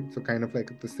say. So kind of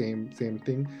like the same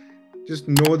thing. Just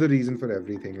know the reason for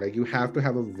everything. Like you have to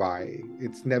have a why.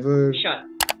 It's never Sure.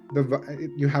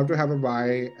 You have to have a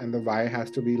why, and the why has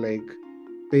to be like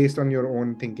based on your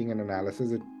own thinking and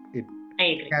analysis. It I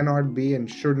agree. cannot be and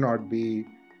should not be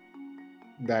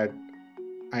that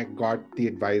I got the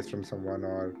advice from someone,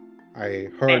 or I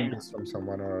heard this from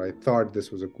someone, or I thought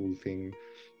this was a cool thing.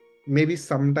 Maybe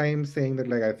sometimes saying that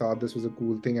like I thought this was a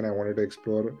cool thing and I wanted to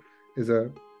explore is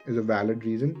a valid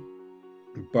reason,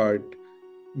 but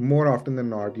more often than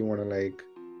not, you want to like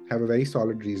have a very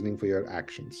solid reasoning for your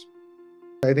actions.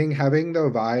 I think having the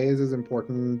whys is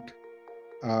important.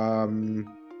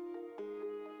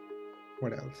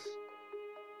 What else?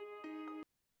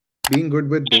 Being good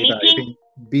with data. Anything? I think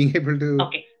being able to.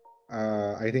 Okay.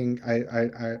 I think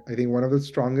I think one of the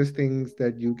strongest things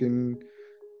that you can,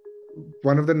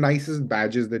 one of the nicest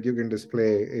badges that you can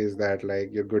display is that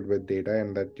like you're good with data,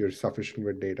 and that you're sufficient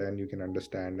with data, and you can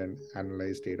understand and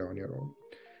analyze data on your own.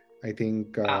 I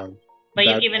think were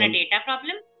you given a data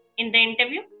problem in the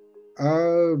interview?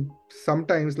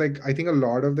 Sometimes, like I think a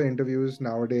lot of the interviews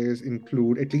nowadays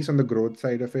include, at least on the growth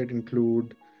side of it,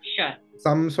 include Sure.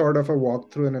 some sort of a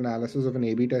walkthrough and analysis of an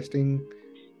A/B testing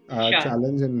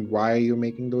challenge and why you're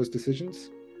making those decisions.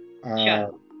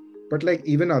 Sure. But like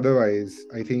even otherwise,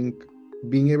 I think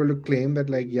being able to claim that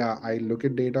like, yeah, I look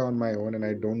at data on my own and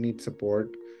I don't need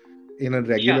support in a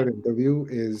regular interview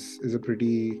is a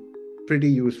pretty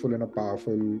useful and a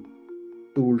powerful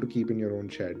tool to keep in your own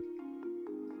shed.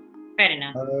 Fair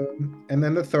enough. And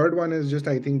then the third one is just,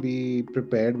 I think, be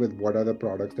prepared with what are the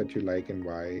products that you like and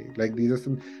why. Like these are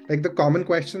some, like the common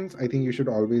questions, I think you should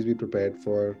always be prepared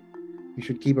for. You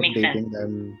should keep updating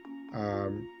them.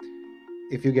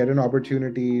 If you get an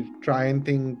opportunity, try and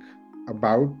think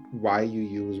about why you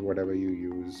use whatever you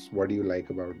use. What do you like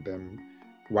about them?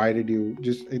 Why did you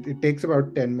just, it takes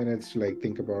about 10 minutes to like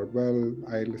think about, well,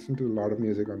 I listen to a lot of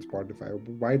music on Spotify.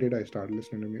 Why did I start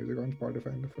listening to music on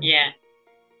Spotify in the first place?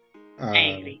 I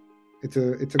agree. It's a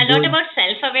lot about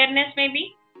self-awareness,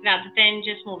 maybe, rather than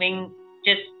just moving,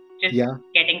 just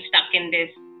getting stuck in this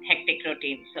hectic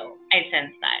routine. So I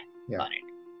sense that. Yeah. Got it.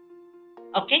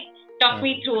 Okay, talk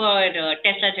me through our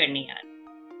Tesla journey.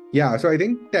 Yeah, so I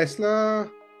think Tesla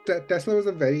was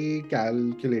a very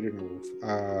calculated move.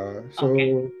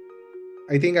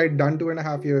 I think I'd done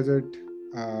 2.5 years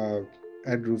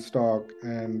at Roofstock,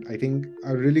 and I think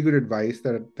a really good advice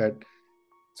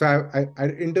so I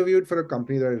interviewed for a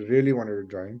company that I really wanted to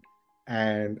join,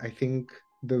 and I think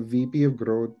the VP of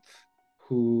growth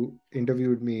who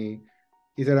interviewed me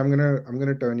he said, I'm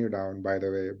gonna turn you down, by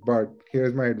the way, but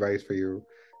here's my advice for you.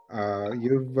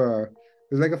 You've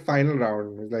It's like a final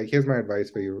round. It's like, here's my advice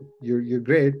for you. You're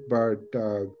great, but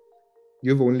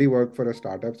you've only worked for a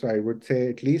startup, so I would say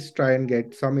at least try and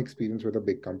get some experience with a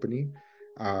big company.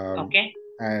 Um, Okay.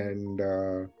 and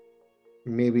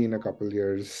maybe in a couple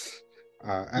years,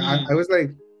 I Hmm. was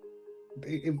like,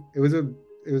 it was a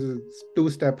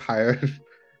two-step higher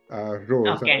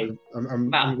role. So Okay.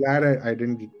 I'm Wow. glad I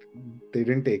didn't they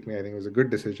didn't take me. I think it was a good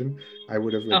decision. I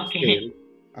would have like Okay. failed.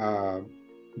 Uh,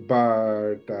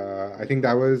 but I think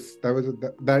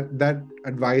that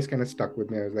advice kind of stuck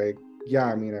with me. I was like, yeah,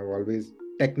 I mean, I've always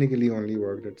technically only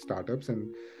worked at startups,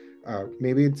 and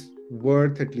maybe it's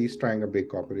worth at least trying a big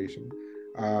corporation.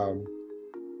 Um,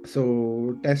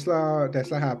 so Tesla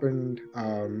happened.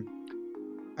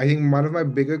 I think one of my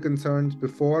bigger concerns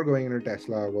before going into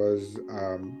Tesla was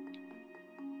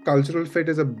cultural fit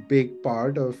is a big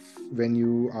part of when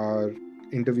you are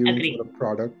interviewing for a Agree.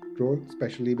 product role,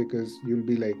 especially because you'll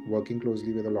be like working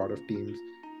closely with a lot of teams.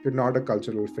 If you're not a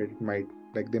cultural fit, it might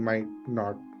like they might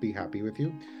not be happy with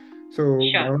you. So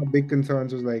Sure. one of my big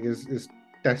concerns was like, is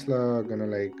Tesla gonna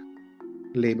like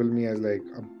label me as like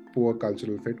a poor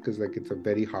cultural fit because like it's a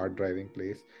very hard driving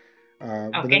place.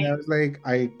 But then I Okay. was like,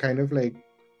 I kind of like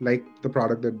the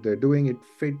product that they're doing. It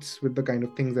fits with the kind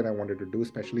of things that I wanted to do,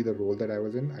 especially the role that I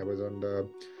was in. I was on the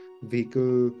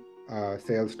vehicle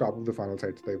sales top of the funnel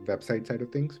side, the website side of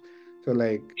things. So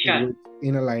like it Sure. was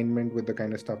in alignment with the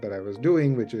kind of stuff that I was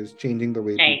doing, which is changing the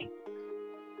way Right.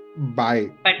 people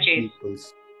buy Purchase.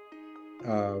 vehicles.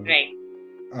 Um, Right.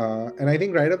 and I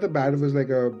think right off the bat, it was like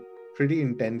a pretty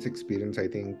intense experience. I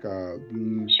think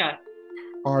Sure.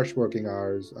 harsh working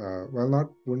hours. Well, not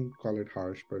wouldn't call it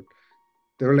harsh, but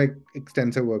there were like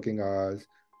extensive working hours.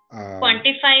 Um,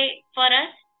 Quantify for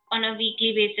us on a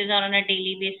weekly basis or on a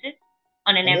daily basis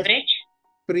on an I guess average.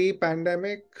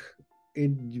 pre-pandemic,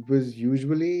 it was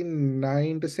usually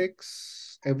 9 to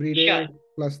 6 every Sure. day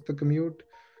plus the commute.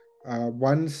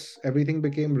 Once everything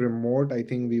became remote, I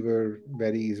think we were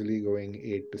very easily going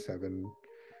 8 to 7.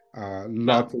 Wow.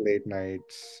 Lots of late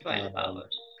nights. 12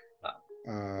 hours.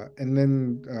 Wow. And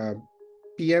then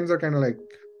PMs are kind of like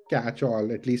catch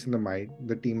all, at least in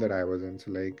the team that I was in.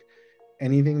 So like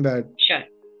anything that Sure.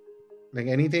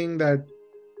 anything that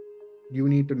you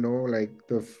need to know, like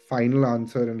the final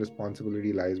answer and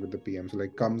responsibility lies with the PM. So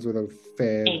like comes with a I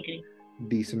fair, agree.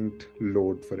 decent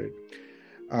load for it.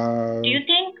 Do Uh, you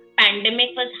think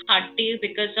pandemic was hard to you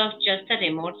because of just the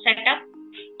remote setup,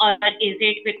 or is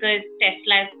it because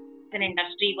Tesla as an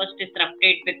industry was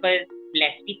disrupted because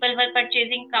less people were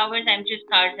purchasing cars? I'm just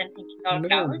cars and thinking out no,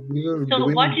 loud. we were So,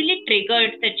 what doing really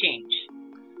triggered the change?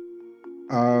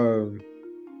 um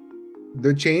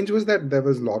the change was that there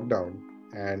was lockdown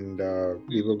and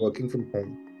we were working from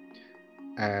home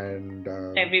and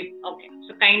Okay,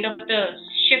 so kind of the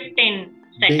shift in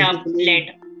setup basically,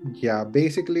 led. yeah,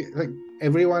 basically, like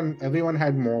everyone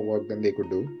had more work than they could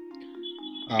do.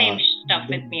 Same Uh, stuff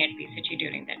the with me at PCG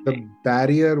during that the time.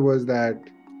 barrier was that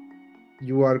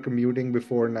you are commuting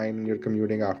before 9 and you're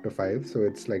commuting after 5, so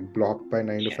it's like blocked by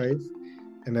 9 to Sure. 5,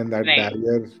 and then that Right.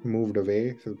 barrier moved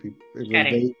away. So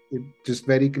Correct. it just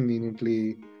very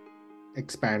conveniently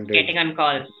expanded. Getting on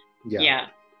calls. Yeah. Yeah,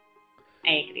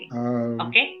 I agree. Um,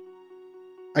 Okay.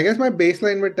 I guess my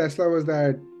baseline with Tesla was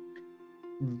that,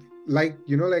 like,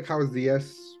 like how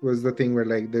ZS was the thing where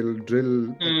like they'll drill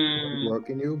excellent Hmm. work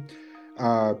in you.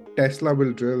 Tesla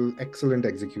will drill excellent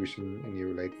execution in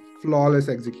you, like flawless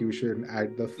execution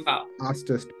at the Wow.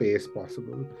 fastest pace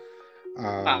possible.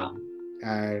 Wow.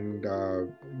 And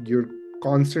you're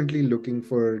constantly looking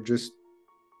for just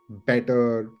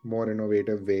better, more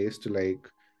innovative ways to like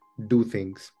do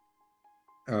things.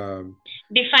 Um,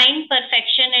 Define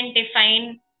perfection and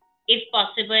define, if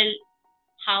possible,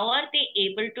 how are they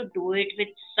able to do it with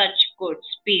such good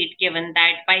speed, given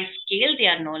that by scale they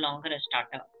are no longer a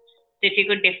startup? So, if you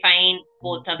could define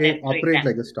both of they them through operate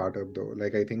like a examples. startup though.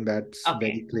 Like I think that's Okay.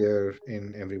 very clear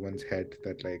in everyone's head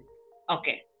that like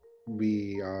Okay.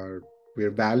 we are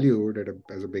we're valued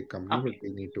as a big company, but Okay.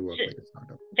 we need to work So like a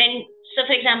startup. when, so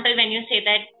for example, when you say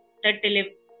that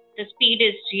the speed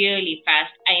is really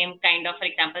fast, I am kind of, for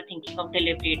example, thinking of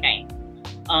delivery time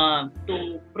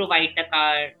to provide the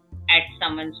car at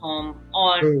someone's home,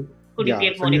 or So could you yeah,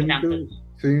 give more examples?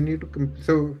 so you need to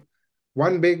so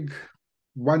one big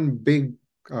one big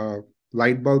uh,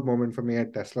 light bulb moment for me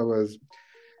at Tesla was,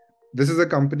 this is a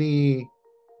company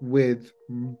with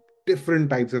different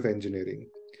types of engineering.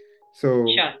 So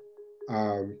Sure.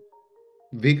 um,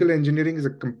 vehicle engineering is a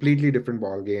completely different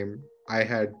ball game.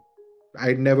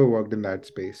 I'd never worked in that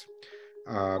space.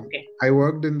 Okay. I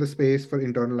worked in the space for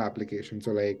internal applications.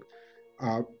 So like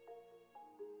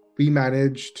we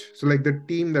managed, so like the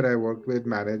team that I worked with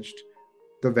managed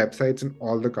the websites in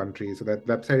all the countries. So that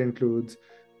website includes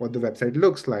what the website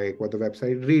looks like, what the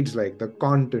website reads like, the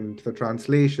content, the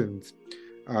translations,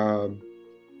 um,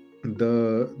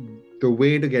 the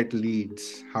way to get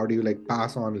leads. How do you like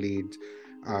pass on leads?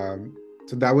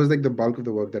 So that was like the bulk of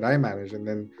the work that I managed, and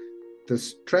then the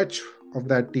stretch of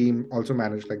that team also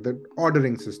managed like the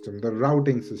ordering system, the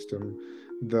routing system,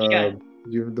 Sure.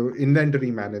 the the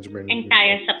inventory management,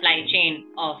 Entire supply chain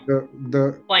of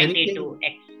the point A anything. to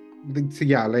X. So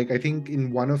yeah, like I think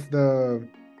in one of the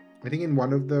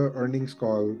earnings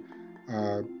call,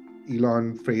 uh,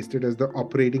 Elon phrased it as the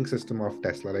operating system of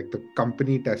Tesla. Like the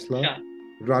company Tesla Sure.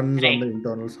 runs on Right. the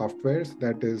internal softwares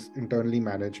that is internally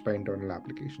managed by internal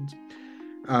applications.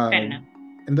 Fair enough.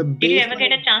 And the Did you ever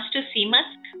get baseline, a chance to see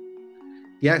Musk?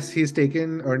 yes, he's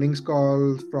taken earnings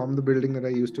calls from the building that I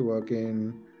used to work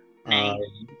in. Nice.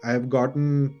 I have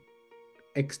gotten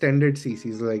extended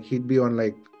CCs. Like he'd be on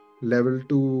like level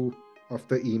 2 of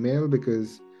the email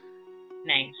because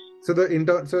Nice. so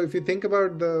so if you think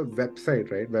about the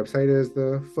website, right? Website is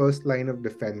the first line of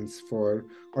defense for,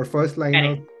 or first line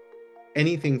of Correct.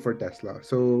 anything for Tesla.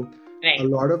 So a Right.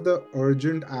 lot of the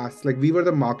urgent asks, like we were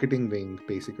the marketing wing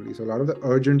basically. So a lot of the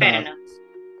urgent Fair asks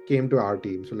enough. came to our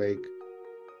team. So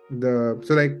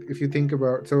like if you think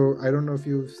about, so I don't know if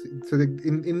you've seen, so like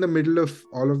in the middle of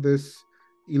all of this,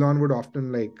 Elon would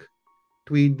often like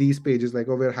tweet these pages like,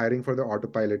 oh, we're hiring for the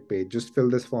autopilot page, just fill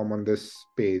this form on this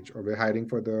page, or we're hiring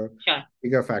for the Sure.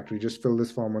 gigafactory, just fill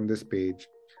this form on this page.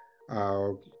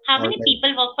 How Or many like,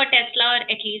 people work for Tesla, or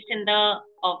at least in the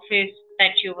office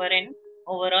that you were in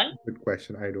overall? good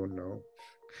question, I don't know.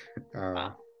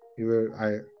 Wow.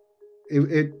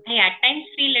 It I at times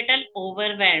feel little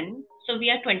overwhelmed. So we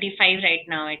are 25 right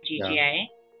now at yeah. GGI.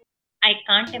 I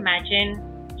can't imagine.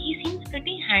 He seems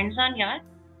pretty hands-on, yeah.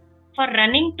 For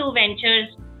running two ventures,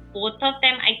 both of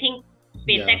them, I think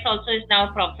SpaceX also is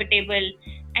now profitable,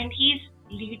 and he's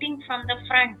leading from the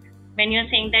front when you're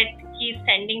saying that he's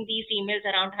sending these emails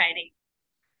around hiring.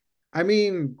 I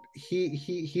mean, he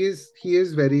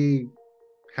is very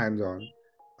hands-on.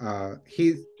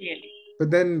 He's Clearly. But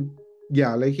then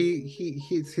yeah, like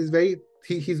he's very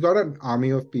he's got an army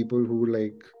of people who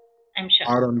like I'm sure.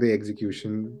 are on the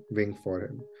execution wing for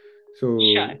him. So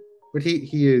Sure. but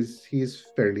he's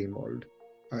fairly involved.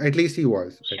 At least he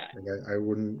was. Sure. I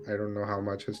don't know how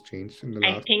much has changed in the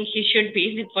I last. think he should be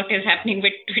with what is happening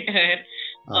with Twitter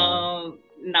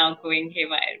now going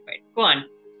haywire. But go on.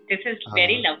 This is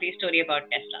very lovely story about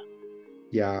Tesla.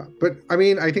 Yeah, but I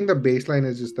mean, I think the baseline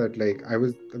is just that like I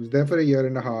was there for a year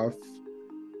and a half.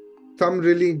 Some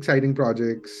really exciting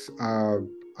projects. I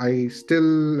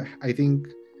think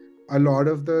a lot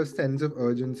of the sense of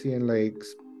urgency and like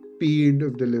speed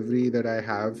of delivery that I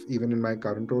have even in my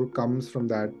current role comes from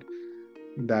that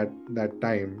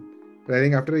time. But I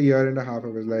think after a year and a half, I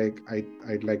was like,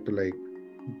 I'd like to like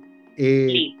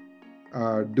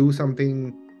do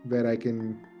something where I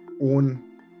can own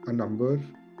a number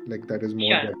like that is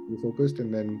more revenue focused,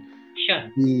 and then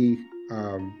be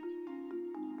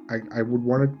I would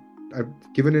want to.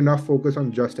 I've given enough focus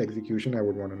on just execution. I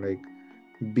would want to like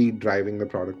be driving the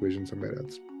product vision somewhere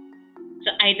else.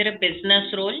 So either a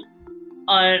business role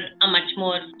or a much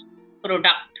more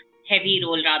product heavy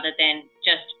role rather than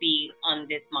just be on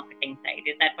this marketing side.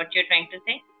 Is that what you're trying to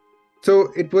say?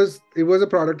 So it was a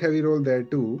product heavy role there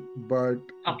too, but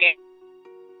okay.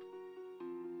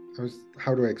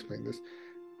 How do I explain this?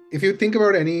 If you think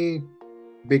about any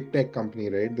big tech company,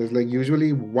 right, there's like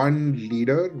usually one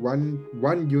leader,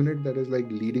 one unit that is like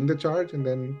leading the charge, and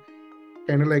then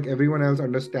kind of like everyone else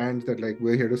understands that like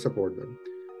we're here to support them.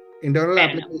 Internal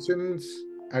applications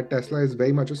at Tesla is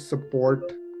very much a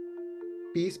support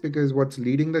piece, because what's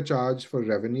leading the charge for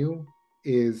revenue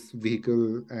is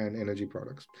vehicle and energy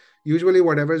products. Usually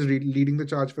whatever is leading the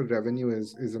charge for revenue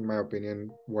is in my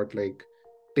opinion what like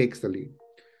takes the lead.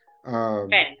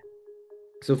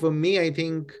 So for me, I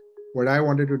think what I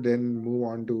wanted to then move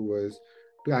on to was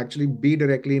to actually be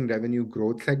directly in revenue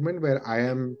growth segment, where I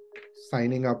am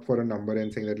signing up for a number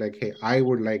and saying that like, hey, I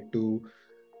would like to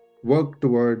work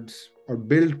towards or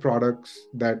build products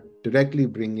that directly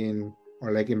bring in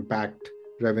or like impact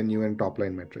revenue and top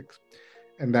line metrics.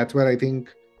 And that's where I think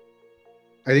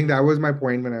that was my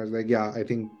point when I was like, yeah, I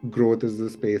think growth is the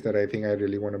space that I think I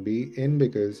really want to be in,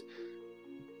 because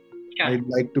I'd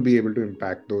like to be able to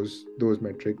impact those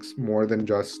metrics more than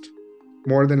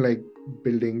like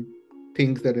building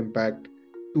things that impact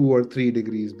 2 or 3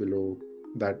 degrees below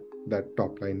that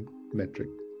top line metric.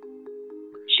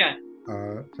 Sure.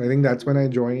 So I think that's when I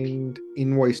joined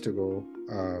Invoice2Go.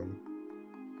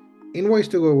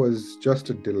 Invoice2Go was just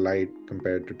a delight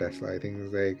compared to Tesla. I think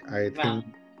it's like, think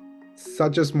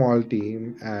such a small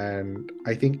team, and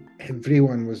I think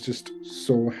everyone was just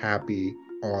so happy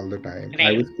all the time.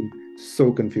 I was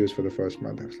so confused for the first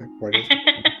month. I was like, what is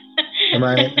am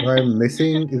I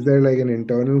missing? Is there like an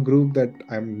internal group that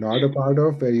I'm not a part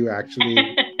of where you actually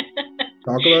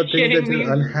talk about things that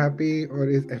you're unhappy, or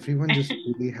is everyone just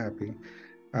really happy?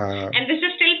 And this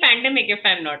is still pandemic, if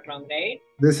I'm not wrong, right?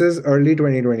 This is early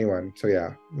 2021. So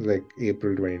yeah, like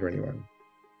April 2021.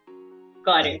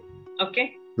 Got it.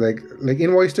 Okay. Like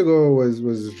Invoice2Go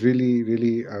was really,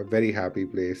 really a very happy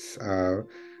place.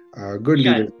 Good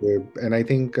leadership. And I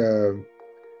think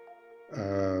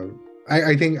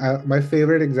I think my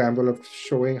favorite example of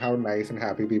showing how nice and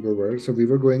happy people were. So we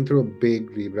were going through a big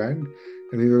rebrand,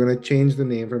 and we were going to change the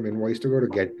name from Invoice2Go to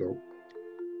GetGo.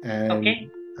 And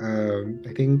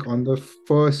I think on the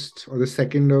 1st or the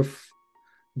 2nd of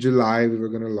July, we were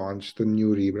going to launch the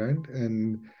new rebrand.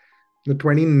 And the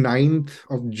 29th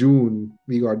of June,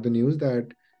 we got the news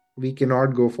that we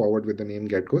cannot go forward with the name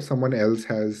GetGo. Someone else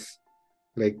has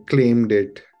like claimed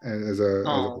it as a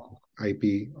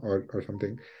IP or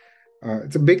something.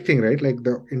 It's a big thing, right? Like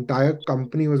the entire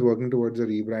company was working towards a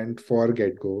rebrand for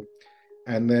GetGo.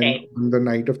 And then on the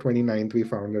night of 29th, we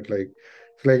found that like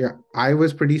I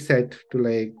was pretty set to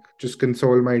like just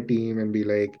console my team and be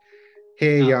like,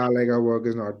 hey, yeah, like our work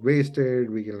is not wasted.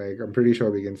 We can like, I'm pretty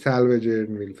sure we can salvage it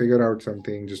and we'll figure out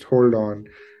something. Just hold on.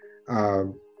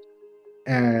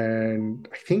 And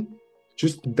I think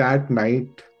just that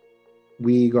night,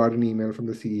 we got an email from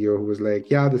the CEO who was like,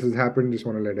 yeah, this has happened. Just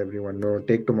want to let everyone know.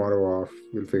 Take tomorrow off.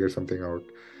 We'll figure something out.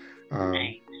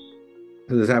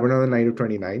 This happened on the night of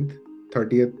 29th.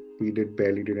 30th, we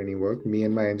barely did any work. Me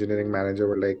and my engineering manager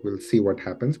were like, we'll see what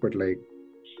happens. But like,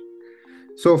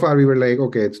 so far we were like,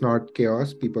 okay, it's not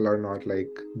chaos. People are not like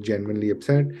genuinely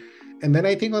upset. And then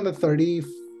I think on the 31st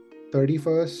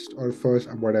or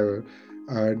 1st, whatever,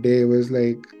 day was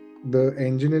like the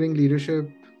engineering leadership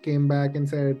came back and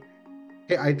said,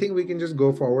 hey, I think we can just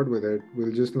go forward with it.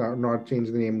 We'll just not change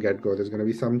the name GetGo. There's going to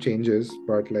be some changes,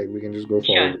 but like we can just go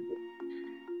forward.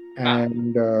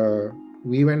 And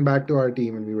we went back to our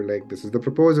team and we were like, this is the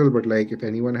proposal, but like if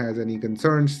anyone has any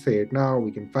concerns, say it now.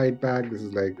 We can fight back. This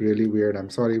is like really weird.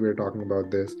 I'm sorry we're talking about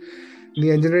this. And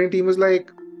the engineering team was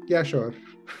like, yeah, sure.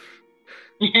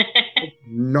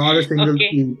 Not a single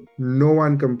team. No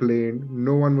one complained.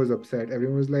 No one was upset.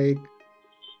 Everyone was like,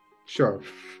 sure.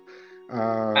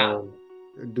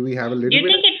 Do we have a little bit? Do you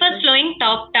think it was flowing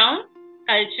top down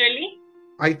culturally?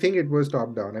 I think it was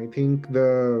top down. I think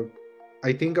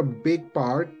a big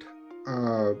part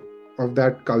of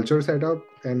that culture setup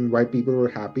and why people were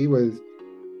happy was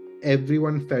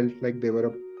everyone felt like they were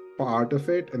a part of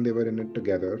it and they were in it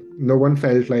together. No one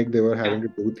felt like they were having to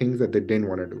do things that they didn't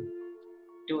want to do.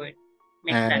 Do it.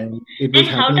 Makes sense. And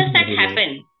how does that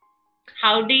happen?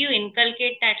 How do you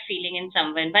inculcate that feeling in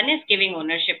someone? One is giving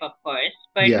ownership, of course,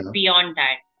 but beyond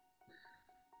that.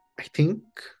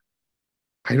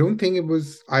 I don't think it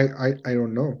was, I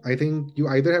don't know. I think you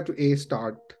either have to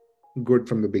start good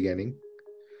from the beginning.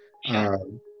 Sure.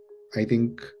 I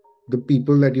think the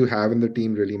people that you have in the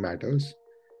team really matters.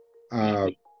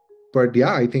 But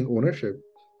yeah, I think ownership.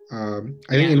 I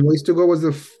think Invoice2Go was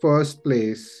the first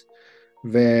place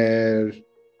where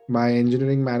my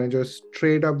engineering manager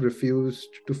straight up refused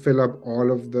to fill up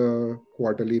all of the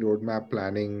quarterly roadmap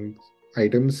planning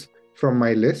items from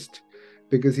my list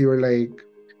because he were like,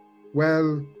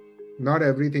 well, not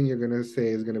everything you're going to say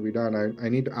is going to be done. I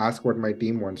need to ask what my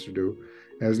team wants to do.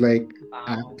 And I was like,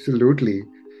 absolutely.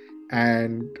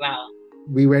 And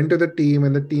we went to the team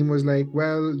and the team was like,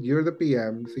 well, you're the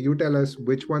PM. So you tell us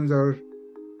which ones are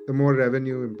the more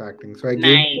revenue impacting. So I gave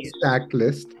them a stacked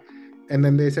list. And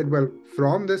then they said, well,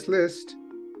 from this list,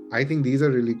 I think these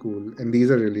are really cool and these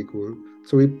are really cool.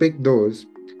 So we picked those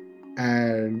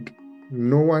and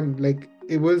no one like,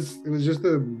 it was just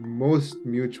the most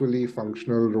mutually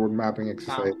functional road mapping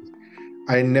exercise.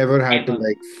 I never had to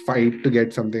like fight to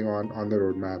get something on the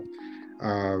roadmap.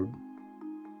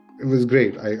 It was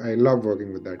great. I love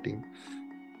working with that team.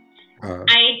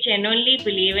 I genuinely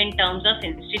believe in terms of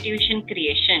institution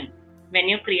creation. When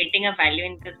you're creating a value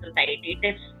in the society, it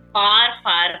is far,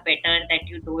 far better that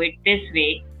you do it this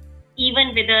way,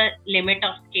 even with a limit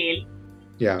of scale,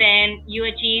 then you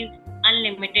achieve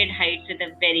unlimited heights with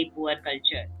a very poor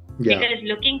culture. Because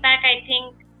looking back, I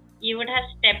think you would have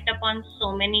stepped upon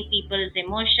so many people's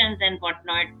emotions and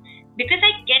whatnot. Because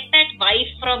I get that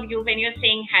vibe from you when you're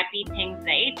saying happy things,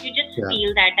 right? You just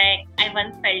feel that. I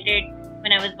once felt it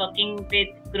when I was working with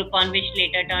Groupon, which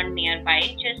later turned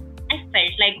Nearby, I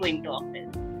felt like going to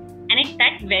office. And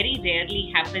that very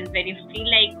rarely happens when you feel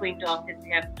like going to office,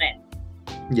 you have friends.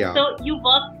 Yeah. So you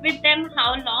worked with them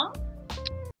how long?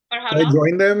 For how I long?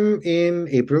 joined them in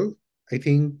April. I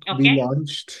think we Okay.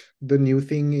 launched the new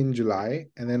thing in July.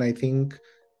 And then I think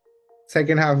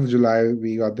second half of July,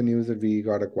 we got the news that we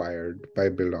got acquired by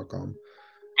Bill.com.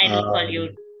 I recall you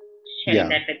sharing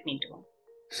that with me too.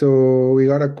 So we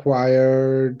got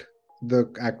acquired. The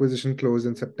acquisition closed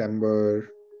in September.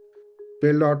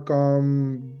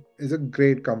 Bill.com is a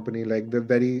great company. Like, they're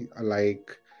very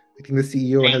alike. I think the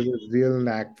CEO has a real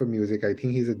knack for music. I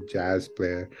think he's a jazz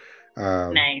player.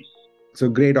 Nice. So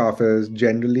great offers.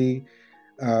 Generally,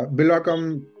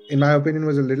 Bill.com, in my opinion,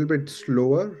 was a little bit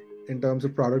slower in terms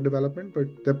of product development, but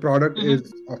the product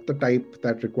is of the type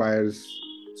that requires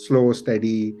slow,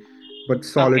 steady, but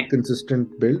solid,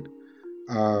 consistent build.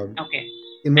 Okay.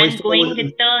 Invoice And going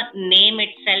with the name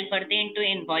itself, are they into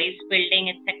invoice building,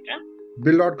 etc.?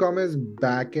 Bill.com is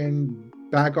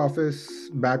back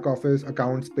office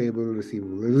accounts payable,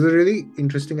 receivable. It was a really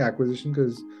interesting acquisition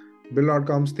because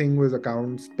Bill.com's thing was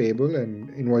accounts payable and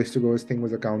Invoice2go's thing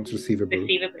was accounts receivable.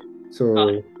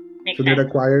 So they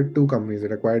acquired two companies.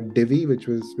 It acquired Divi, which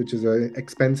is a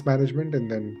expense management, and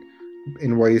then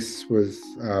Invoice was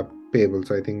payable.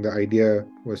 So I think the idea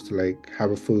was to like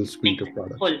have a full suite of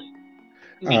products.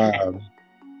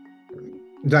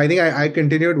 So I think I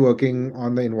continued working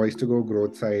on the Invoice2go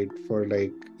growth side for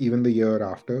like even the year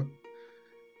after.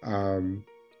 And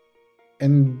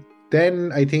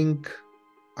then I think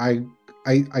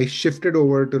I shifted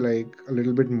over to like a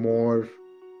little bit more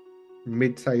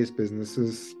mid-sized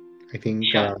businesses. I think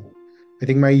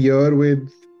my year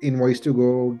with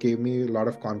Invoice2go gave me a lot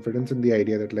of confidence in the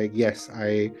idea that like, yes,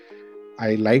 I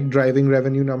like driving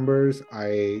revenue numbers.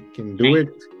 I can do it.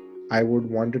 I would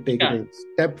want to take it a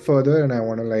step further, and I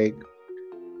want to like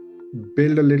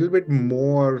build a little bit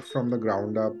more from the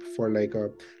ground up for like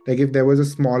if there was a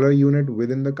smaller unit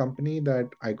within the company that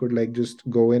I could like just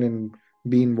go in and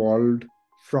be involved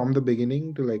from the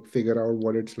beginning to like figure out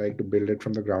what it's like to build it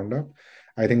from the ground up.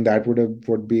 I think that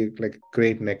would be like a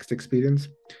great next experience.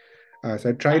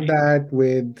 So I tried that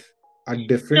with a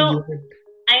different unit.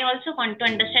 I also want to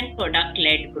understand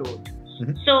product-led growth.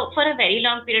 So for a very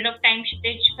long period of time,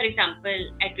 Kshitij, for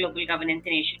example, at Global Governance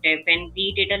Initiative, when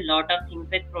we did a lot of things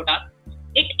with product,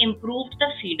 it improved the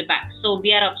feedback. So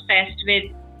we are obsessed with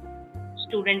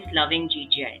students loving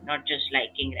GGI, not just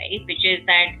liking, right? Which is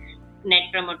that Net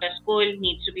Promoter Score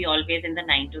needs to be always in the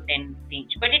 9 to 10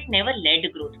 range, but it never led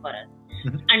growth for us.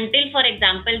 Until, for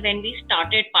example, when we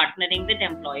started partnering with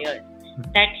employers,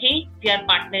 that hey, we are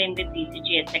partnering with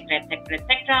BCG, etc., etc.,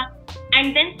 etc.,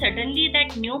 and then suddenly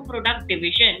that new product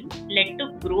division led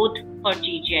to growth for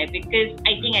GGI, because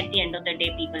I think at the end of the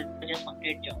day, people just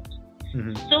wanted jobs.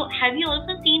 So have you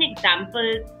also seen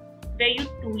examples where you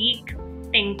tweaked,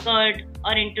 tinkered,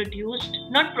 or introduced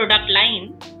not product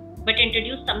line, but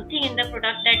introduced something in the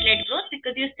product that led growth,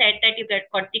 because you said that you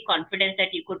got the confidence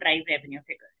that you could drive revenue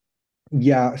figures?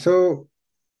 Yeah. So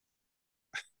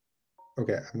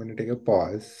okay, I'm going to take a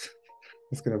pause.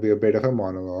 It's going to be a bit of a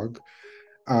monologue.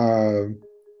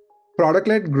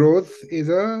 Product-led growth is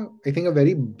I think a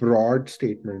very broad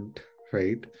statement,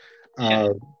 right?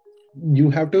 You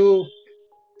have to,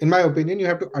 in my opinion, you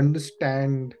have to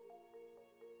understand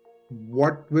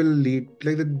what will lead,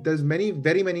 like there's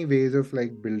very many ways of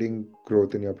like building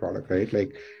growth in your product, right?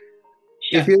 Like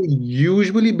if you're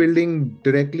usually building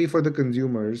directly for the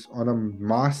consumers on a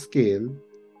mass scale,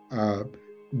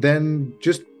 then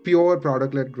just pure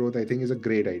product-led growth, I think, is a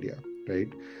great idea, right?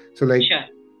 So like,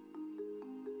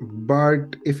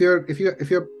 but if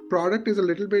your product is a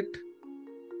little bit,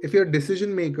 if you're a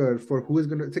decision maker for who is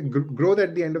going to growth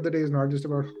at the end of the day is not just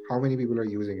about how many people are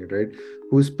using it, right?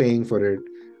 Who's paying for it?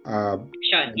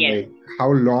 Like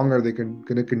how long are they going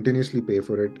to continuously pay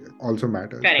for it also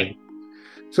matters. Right?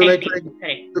 So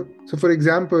so for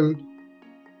example,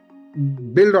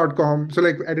 Bill.com, so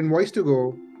like at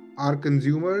Invoice2go, our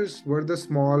consumers were the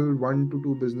small 1 to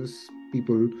 2 business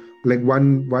people, like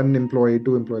one employee,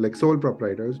 2 employee, like sole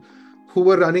proprietors who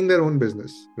were running their own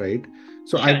business, right?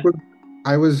 So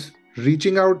I was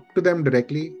reaching out to them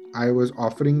directly. I was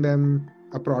offering them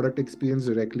a product experience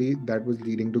directly that was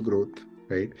leading to growth,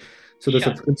 right? So the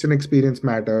subscription experience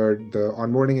mattered, the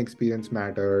onboarding experience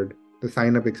mattered, the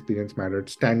sign-up experience mattered,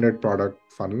 standard product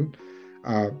funnel,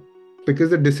 because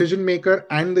the decision maker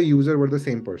and the user were the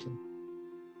same person,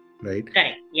 right?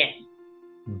 Correct. Yes.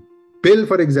 Bill,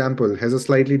 for example, has a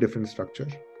slightly different structure,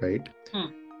 right?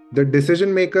 The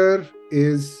decision maker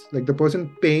is like the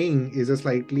person paying is a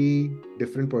slightly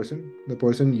different person. The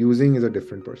person using is a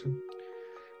different person.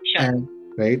 Sure. And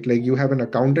right, like you have an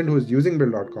accountant who's using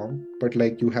Bill.com, but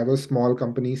like you have a small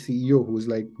company CEO who's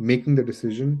like making the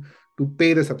decision to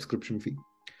pay the subscription fee,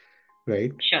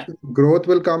 right? Sure. So growth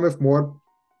will come if more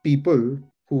people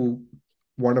who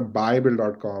want to buy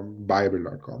Bill.com buy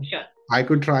Bill.com. Sure. I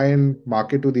could try and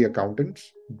market to the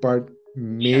accountants, but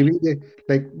maybe they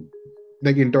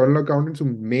like internal accountants who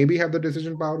maybe have the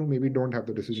decision power, who maybe don't have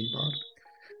the decision power,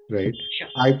 right? Sure.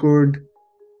 I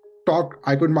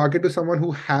could market to someone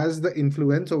who has the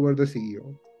influence over the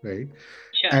CEO, right?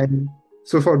 Sure. And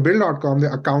so for Bill.com,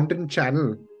 the accountant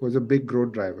channel was a big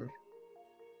growth driver.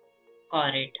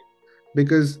 Got it.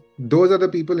 Because those are the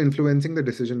people influencing the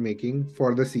decision making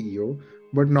for the CEO,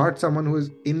 but not someone who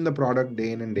is in the product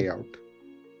day in and day out.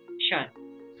 Sure.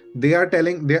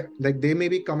 They may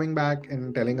be coming back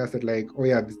and telling us that like, oh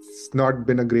yeah, it's not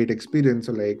been a great experience,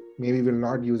 so like maybe we'll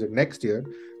not use it next year.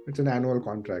 It's an annual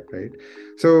contract, right?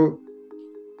 So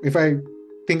if I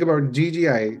think about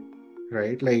GGI,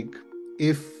 right, like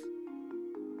if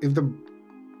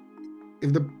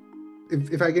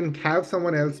I can have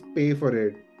someone else pay for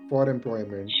it for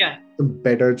employment, sure, a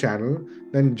better channel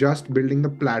than just building the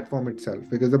platform itself,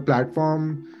 because the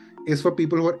platform is for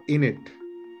people who are in it.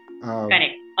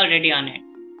 Correct. Already on it.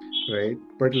 Right.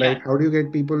 But like, how do you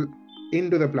get people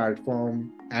into the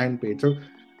platform and paid? So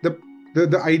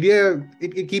the idea,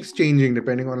 it keeps changing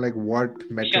depending on like what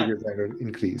metric you're trying to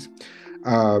increase.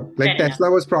 Like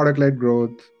Tesla was product-led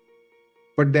growth,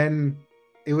 but then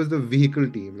it was the vehicle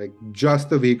team, like just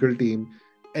the vehicle team.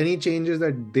 Any changes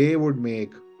that they would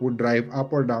make would drive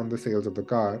up or down the sales of the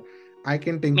car. I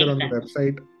can tinker on the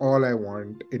website all I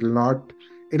want.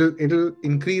 It'll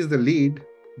increase the lead,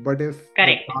 but if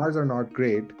the cars are not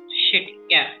great,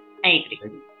 I agree.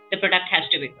 Right? The product has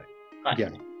to be good. Got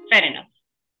it. Fair enough.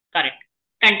 Correct.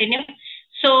 Continue.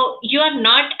 So you are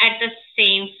not at the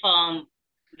same firm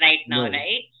right now,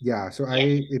 right? Yeah. So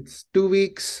it's 2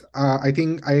 weeks. I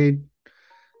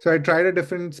tried a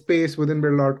different space within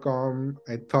Build.com.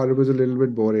 I thought it was a little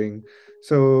bit boring.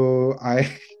 So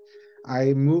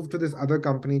I moved to this other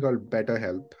company called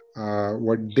BetterHelp.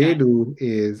 What they do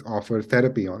is offer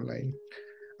therapy online.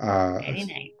 Very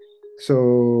nice.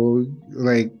 So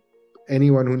like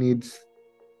anyone who needs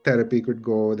therapy could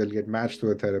go, they'll get matched to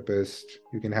a therapist.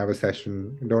 You can have a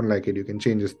session. You don't like it, you can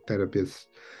change this therapist.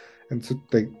 And so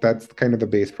like that's kind of the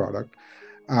base product.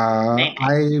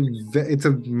 It's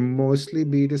a mostly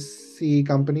B2C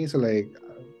company, so like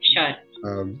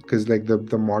because like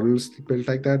the model's built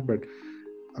like that, but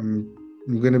I'm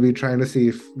going to be trying to see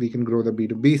if we can grow the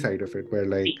B2B side of it, where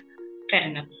like fair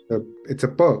enough. It's a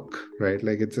perk, right?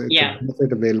 Like it's a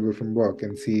benefit available from work,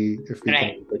 and see if we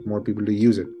can get more people to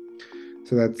use it.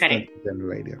 So that's the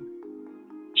general idea.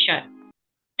 Sure.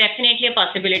 Definitely a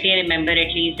possibility. I remember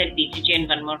at least at BCG and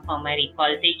one more firm I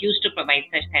recall, they used to provide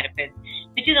such therapists,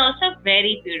 which is also a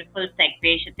very beautiful segue,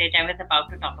 Kshitij. I was about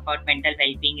to talk about mental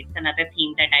well-being. It's another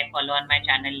theme that I follow on my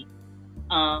channel.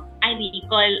 I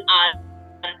recall our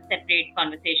separate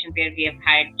conversations where we have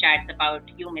had chats about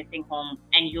you missing home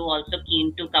and you also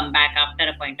keen to come back after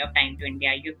a point of time to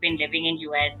India. You've been living in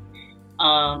US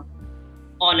all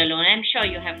alone. I'm sure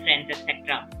you have friends,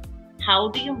 etc. How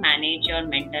do you manage your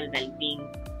mental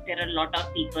well-being? There are a lot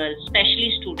of people,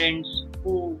 especially students,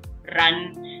 who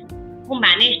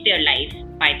manage their life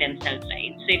by themselves,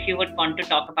 right? So if you would want to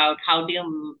talk about how do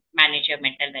you manage your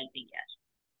mental well-being,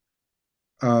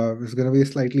 it's going to be a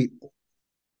slightly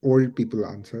old people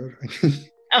answer.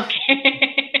 Okay.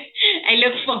 I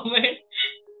look forward.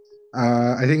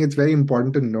 I think it's very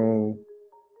important to know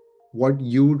what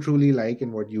you truly like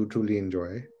and what you truly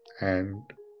enjoy, and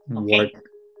what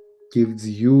gives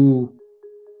you,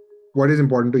 what is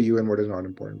important to you and what is not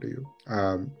important to you.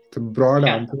 It's a broad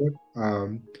answer.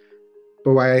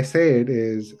 But why I say it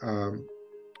is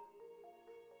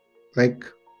like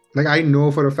I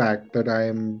know for a fact that I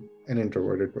am an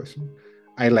introverted person.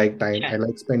 I like time. I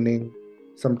like spending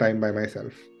some time by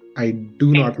myself. I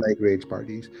do not like rage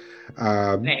parties.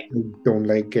 I don't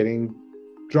like getting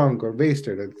drunk or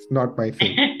wasted. It's not my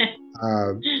thing.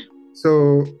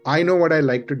 So I know what I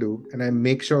like to do, and I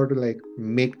make sure to like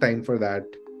make time for that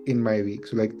in my week.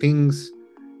 So like things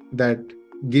that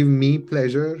give me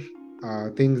pleasure,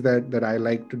 things that I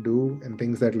like to do, and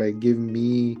things that like give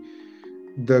me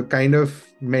the kind of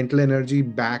mental energy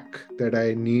back that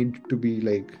I need to be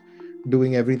like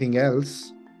doing everything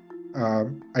else.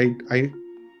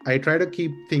 I try to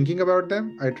keep thinking about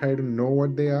them. I try to know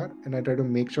what they are, and I try to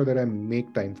make sure that I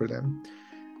make time for them.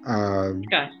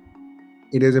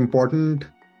 It is important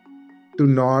to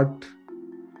not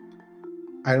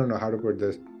I don't know how to put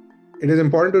this. It is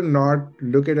important to not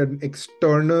look at an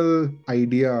external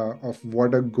idea of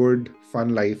what a good,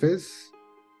 fun life is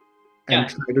and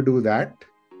try to do that,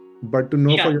 but to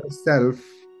know for yourself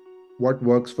what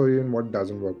works for you and what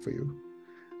doesn't work for you.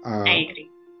 I agree.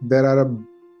 There are a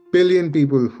billion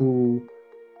people who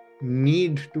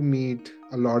need to meet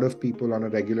a lot of people on a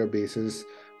regular basis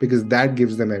because that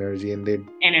gives them energy and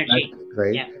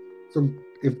right? Yeah. So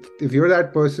if you're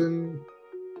that person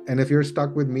and if you're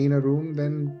stuck with me in a room,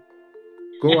 then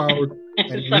go out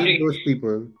and meet those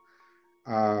people.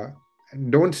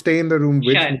 Don't stay in the room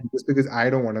with me just because I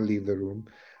don't want to leave the room.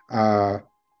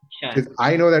 Because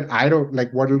I know that I don't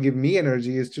like what will give me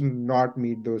energy is to not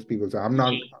meet those people. So I'm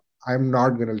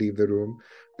not going to leave the room.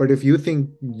 But if you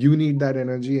think you need that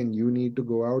energy and you need to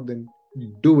go out, then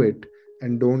do it.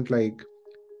 And don't like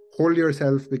hold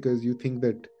yourself because you think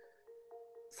that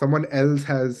someone else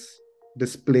has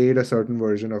displayed a certain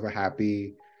version of a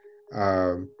happy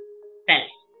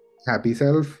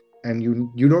self, and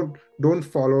you don't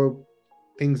follow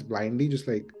things blindly. Just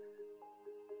like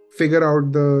figure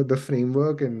out the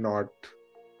framework and not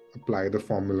apply the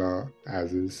formula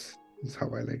as is how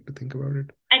I like to think about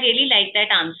it. I really like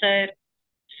that answer.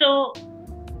 So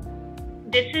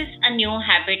this is a new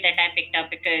habit that I picked up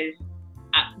because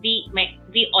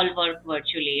we all work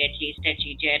virtually, at least at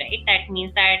GJ, right? That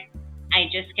means that I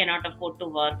just cannot afford to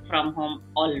work from home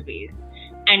always.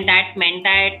 And that meant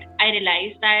that I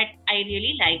realized that I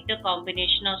really like the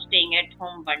combination of staying at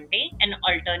home one day and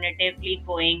alternatively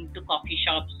going to coffee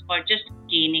shops for just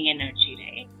gaining energy,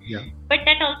 right? Yeah. But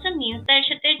that also means that,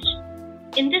 Kshitij,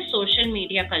 in this social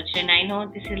media culture, and I know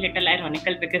this is a little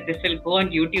ironical because this will go on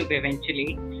YouTube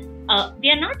eventually,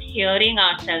 we are not hearing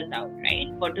ourselves out,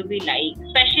 right? What do we like?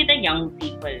 Especially the young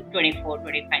people, 24,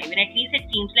 25. And at least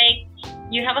it seems like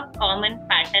you have a common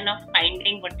pattern of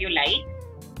finding what you like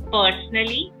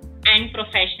personally and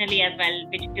professionally as well,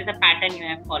 which is a pattern you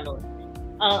have followed.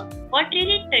 What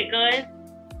really triggers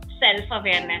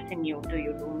self-awareness in you? Do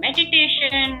you do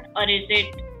meditation, or is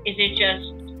it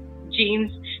just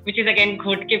genes, which is again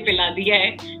घोट के पिला दिया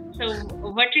है? So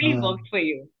what really worked for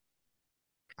you?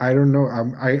 I don't know.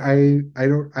 I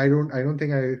don't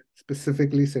think I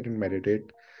specifically sit and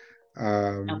meditate.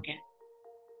 Okay.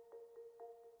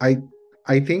 I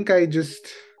think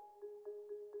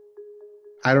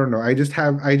I don't know. I just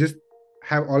have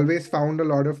always found a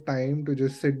lot of time to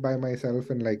just sit by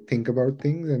myself and like think about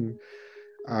things. And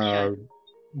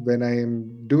when I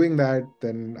am doing that,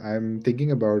 then I'm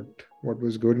thinking about what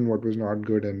was good and what was not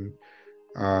good. And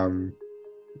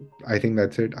I think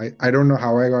that's it. I don't know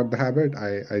how I got the habit.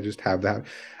 I just have that.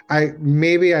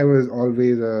 Maybe I was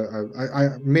always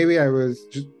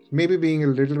maybe being a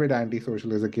little bit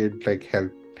antisocial as a kid like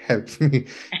helps me.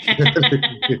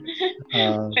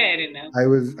 Fair enough. I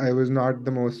was not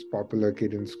the most popular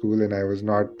kid in school, and I was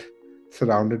not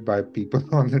surrounded by people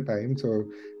all the time. So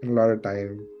a lot of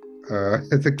time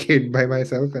as a kid by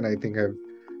myself, and I think I've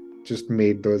just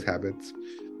made those habits.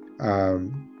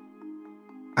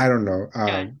 I don't know.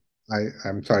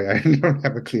 I'm sorry, I don't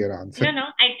have a clear answer.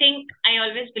 No, I think I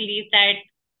always believe that,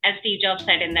 as Steve Jobs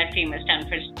said in that famous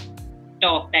Stanford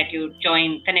talk, that you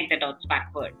connect the dots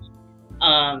backwards.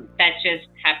 That just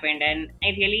happened, and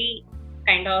I really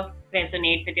kind of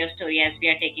resonate with your story as we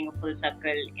are taking a full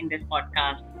circle in this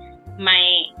podcast.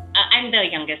 I'm the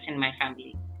youngest in my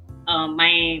family.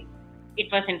 It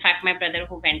was in fact my brother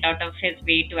who went out of his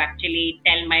way to actually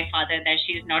tell my father that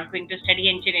she is not going to study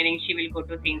engineering, she will go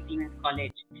to St. Stephen's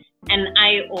College. And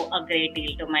I owe a great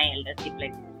deal to my elder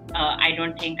siblings. I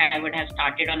don't think I would have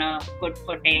started on a good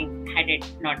footing had it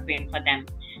not been for them.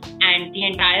 And the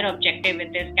entire objective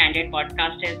with this Candid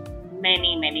podcast is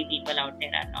many, many people out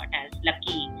there are not as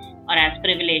lucky or as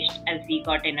privileged as we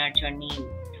got in our journey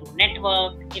through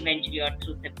network, eventually, or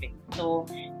through siblings. So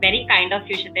very kind of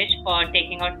you, Kshitij, for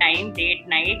taking out time, date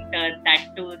night,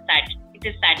 it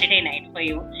is Saturday night for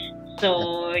you.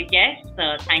 So yes,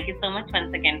 thank you so much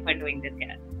once again for doing this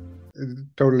here. It's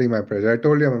totally my pleasure. I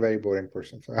told you I'm a very boring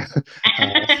person. So,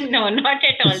 no, not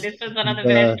at all. This was one of the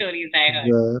best stories I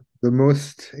heard. The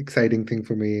most exciting thing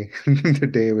for me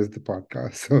today was the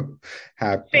podcast. So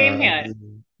same here.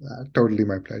 Totally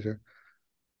my pleasure.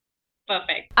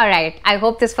 Perfect. All right. I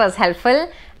hope this was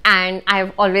helpful. And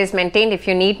I've always maintained if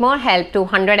you need more help to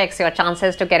 100x your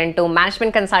chances to get into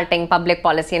management consulting, public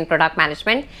policy and product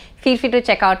management, feel free to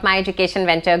check out my education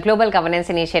venture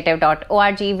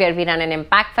globalgovernance-initiative.org, where we run an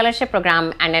impact fellowship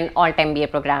program and an alt MBA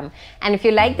program. And if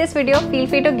you like this video, feel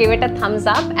free to give it a thumbs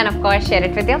up and of course share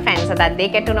it with your friends so that they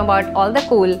get to know about all the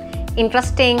cool,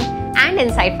 interesting and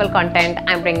insightful content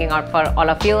I'm bringing out for all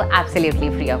of you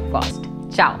absolutely free of cost.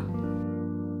 Ciao.